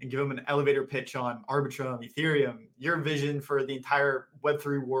elevator and give them an elevator pitch on Arbitrum, Ethereum, your vision for the entire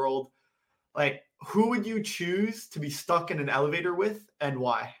Web3 world, like, who would you choose to be stuck in an elevator with, and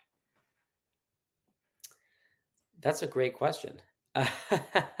why? That's a great question.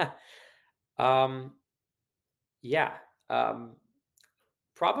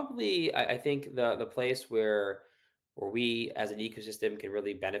 Probably, I think the place where we as an ecosystem can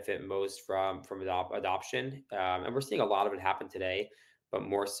really benefit most from adoption, and we're seeing a lot of it happen today, but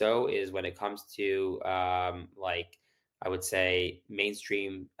more so is when it comes to like, I would say,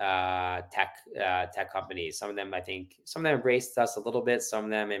 mainstream tech companies. Some of them embraced us a little bit. Some of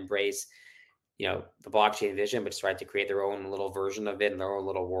them embrace the blockchain vision, but tried to create their own little version of it in their own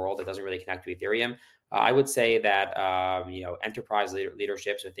little world that doesn't really connect to Ethereum. I would say that enterprise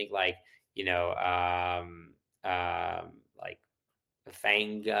leadership, so think like like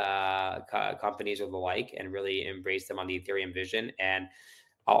FANG companies or the like, and really embrace them on the Ethereum vision. And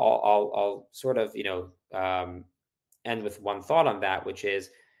I'll sort of end with one thought on that, which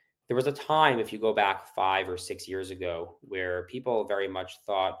is, there was a time, if you go back 5 or 6 years ago, where people very much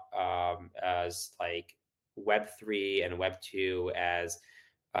thought as like Web3 and Web2 as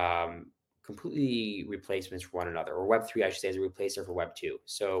completely replacements for one another, or Web3, I should say, as a replacer for Web2.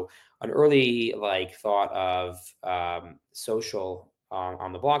 So an early thought of social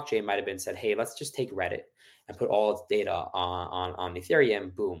on the blockchain might have been said, hey, let's just take Reddit and put all its data on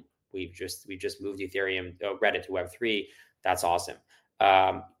Ethereum. Boom, we've just moved Ethereum Reddit to Web3. That's awesome.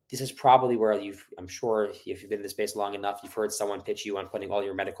 This is probably where I'm sure if you've been in the space long enough, you've heard someone pitch you on putting all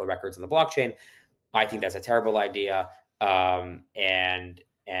your medical records on the blockchain. I think that's a terrible idea. But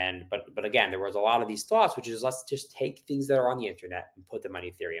again, there was a lot of these thoughts, which is, let's just take things that are on the internet and put them on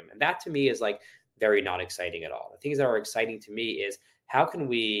Ethereum. And that to me is like very not exciting at all. The things that are exciting to me is, how can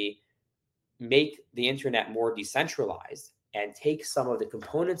we make the internet more decentralized and take some of the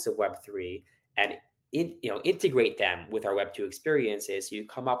components of Web3 and integrate them with our Web2 experiences, so you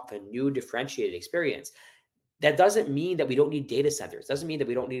come up with a new differentiated experience. That doesn't mean that we don't need data centers. Doesn't mean that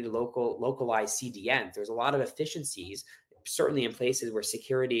we don't need localized CDNs. There's a lot of efficiencies, certainly in places where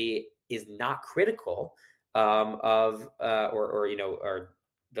security is not critical, to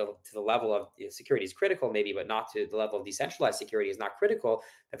the level of security is critical, maybe, but not to the level of decentralized security is not critical,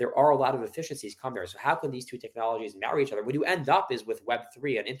 that there are a lot of efficiencies come there. So how can these two technologies marry each other? What you end up is with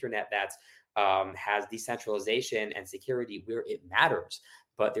Web3, an internet that's has decentralization and security where it matters.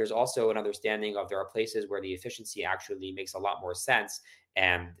 But there's also an understanding of, there are places where the efficiency actually makes a lot more sense.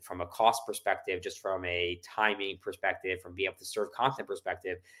 And from a cost perspective, just from a timing perspective, from being able to serve content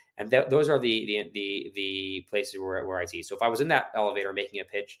perspective. And those are the places where I see. So if I was in that elevator making a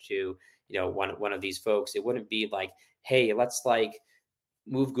pitch to, one of these folks, it wouldn't be like, hey, let's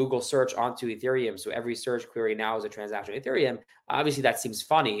move Google search onto Ethereum, so every search query now is a transaction on Ethereum. Obviously, that seems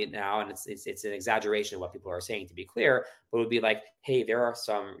funny now, and it's an exaggeration of what people are saying, to be clear. But it would be like, hey, there are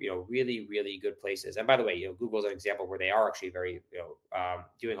some really, really good places. And by the way, Google's an example where they are actually very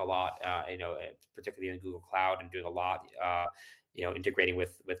doing a lot, particularly in Google Cloud, and doing a lot integrating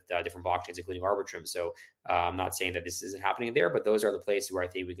with different blockchains, including Arbitrum. So I'm not saying that this isn't happening there, but those are the places where I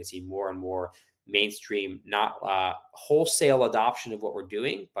think we can see more and more mainstream, not wholesale adoption of what we're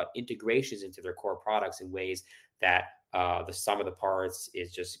doing, but integrations into their core products in ways that the sum of the parts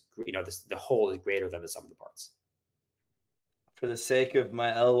is just, the whole is greater than the sum of the parts. For the sake of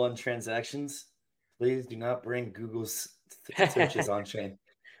my L1 transactions, please do not bring Google's searches on chain.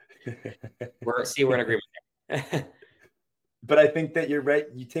 We're in agreement. But I think that you're right.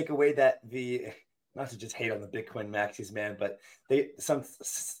 You take away not to just hate on the Bitcoin maxis, man, but some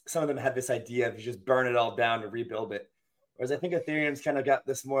of them have this idea of you just burn it all down to rebuild it. Whereas I think Ethereum's kind of got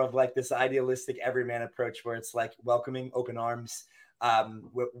this more of like this idealistic everyman approach where it's like welcoming open arms,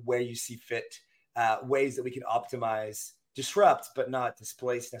 where you see fit, ways that we can optimize, disrupt, but not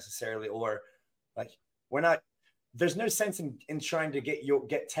displace necessarily, or like there's no sense in trying to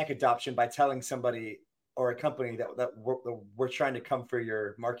get tech adoption by telling somebody or a company that we're trying to come for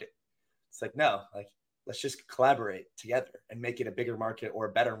your market. It's like, no, like let's just collaborate together and make it a bigger market or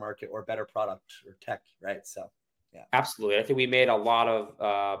a better product or tech, right? So yeah, absolutely. I think we made a lot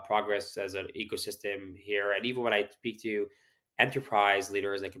of progress as an ecosystem here. And even when I speak to enterprise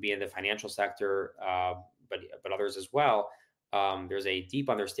leaders that could be in the financial sector, but others as well, there's a deep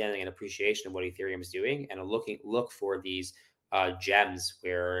understanding and appreciation of what Ethereum is doing, and look for these gems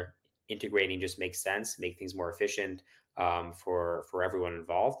where integrating just makes sense, make things more efficient for everyone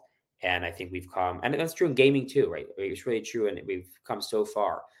involved. And I think we've come, and that's true in gaming too, right? It's really true, and we've come so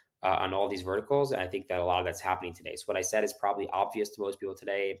far on all these verticals. And I think that a lot of that's happening today. So what I said is probably obvious to most people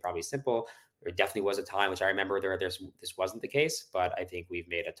today, probably simple. There definitely was a time, which I remember this wasn't the case, but I think we've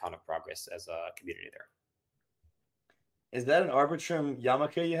made a ton of progress as a community there. Is that an Arbitrum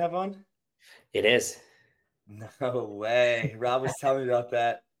yarmulke you have on? It is. No way. Rob was telling me about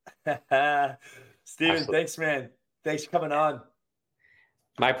that. Steven, absolutely. Thanks, man. Thanks for coming on.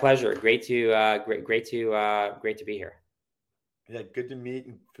 My pleasure. Great to be here. Yeah, good to meet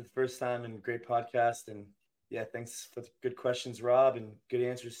for the first time, and great podcast. And yeah, thanks for the good questions, Rob, and good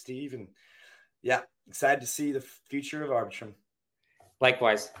answers, Steve. And yeah, excited to see the future of Arbitrum.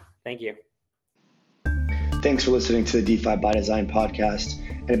 Likewise. Thank you. Thanks for listening to the DeFi by Design podcast,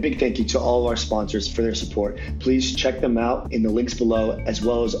 and a big thank you to all of our sponsors for their support. Please check them out in the links below, as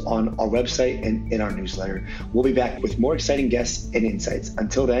well as on our website and in our newsletter. We'll be back with more exciting guests and insights.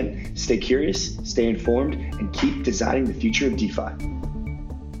 Until then, stay curious, stay informed, and keep designing the future of DeFi.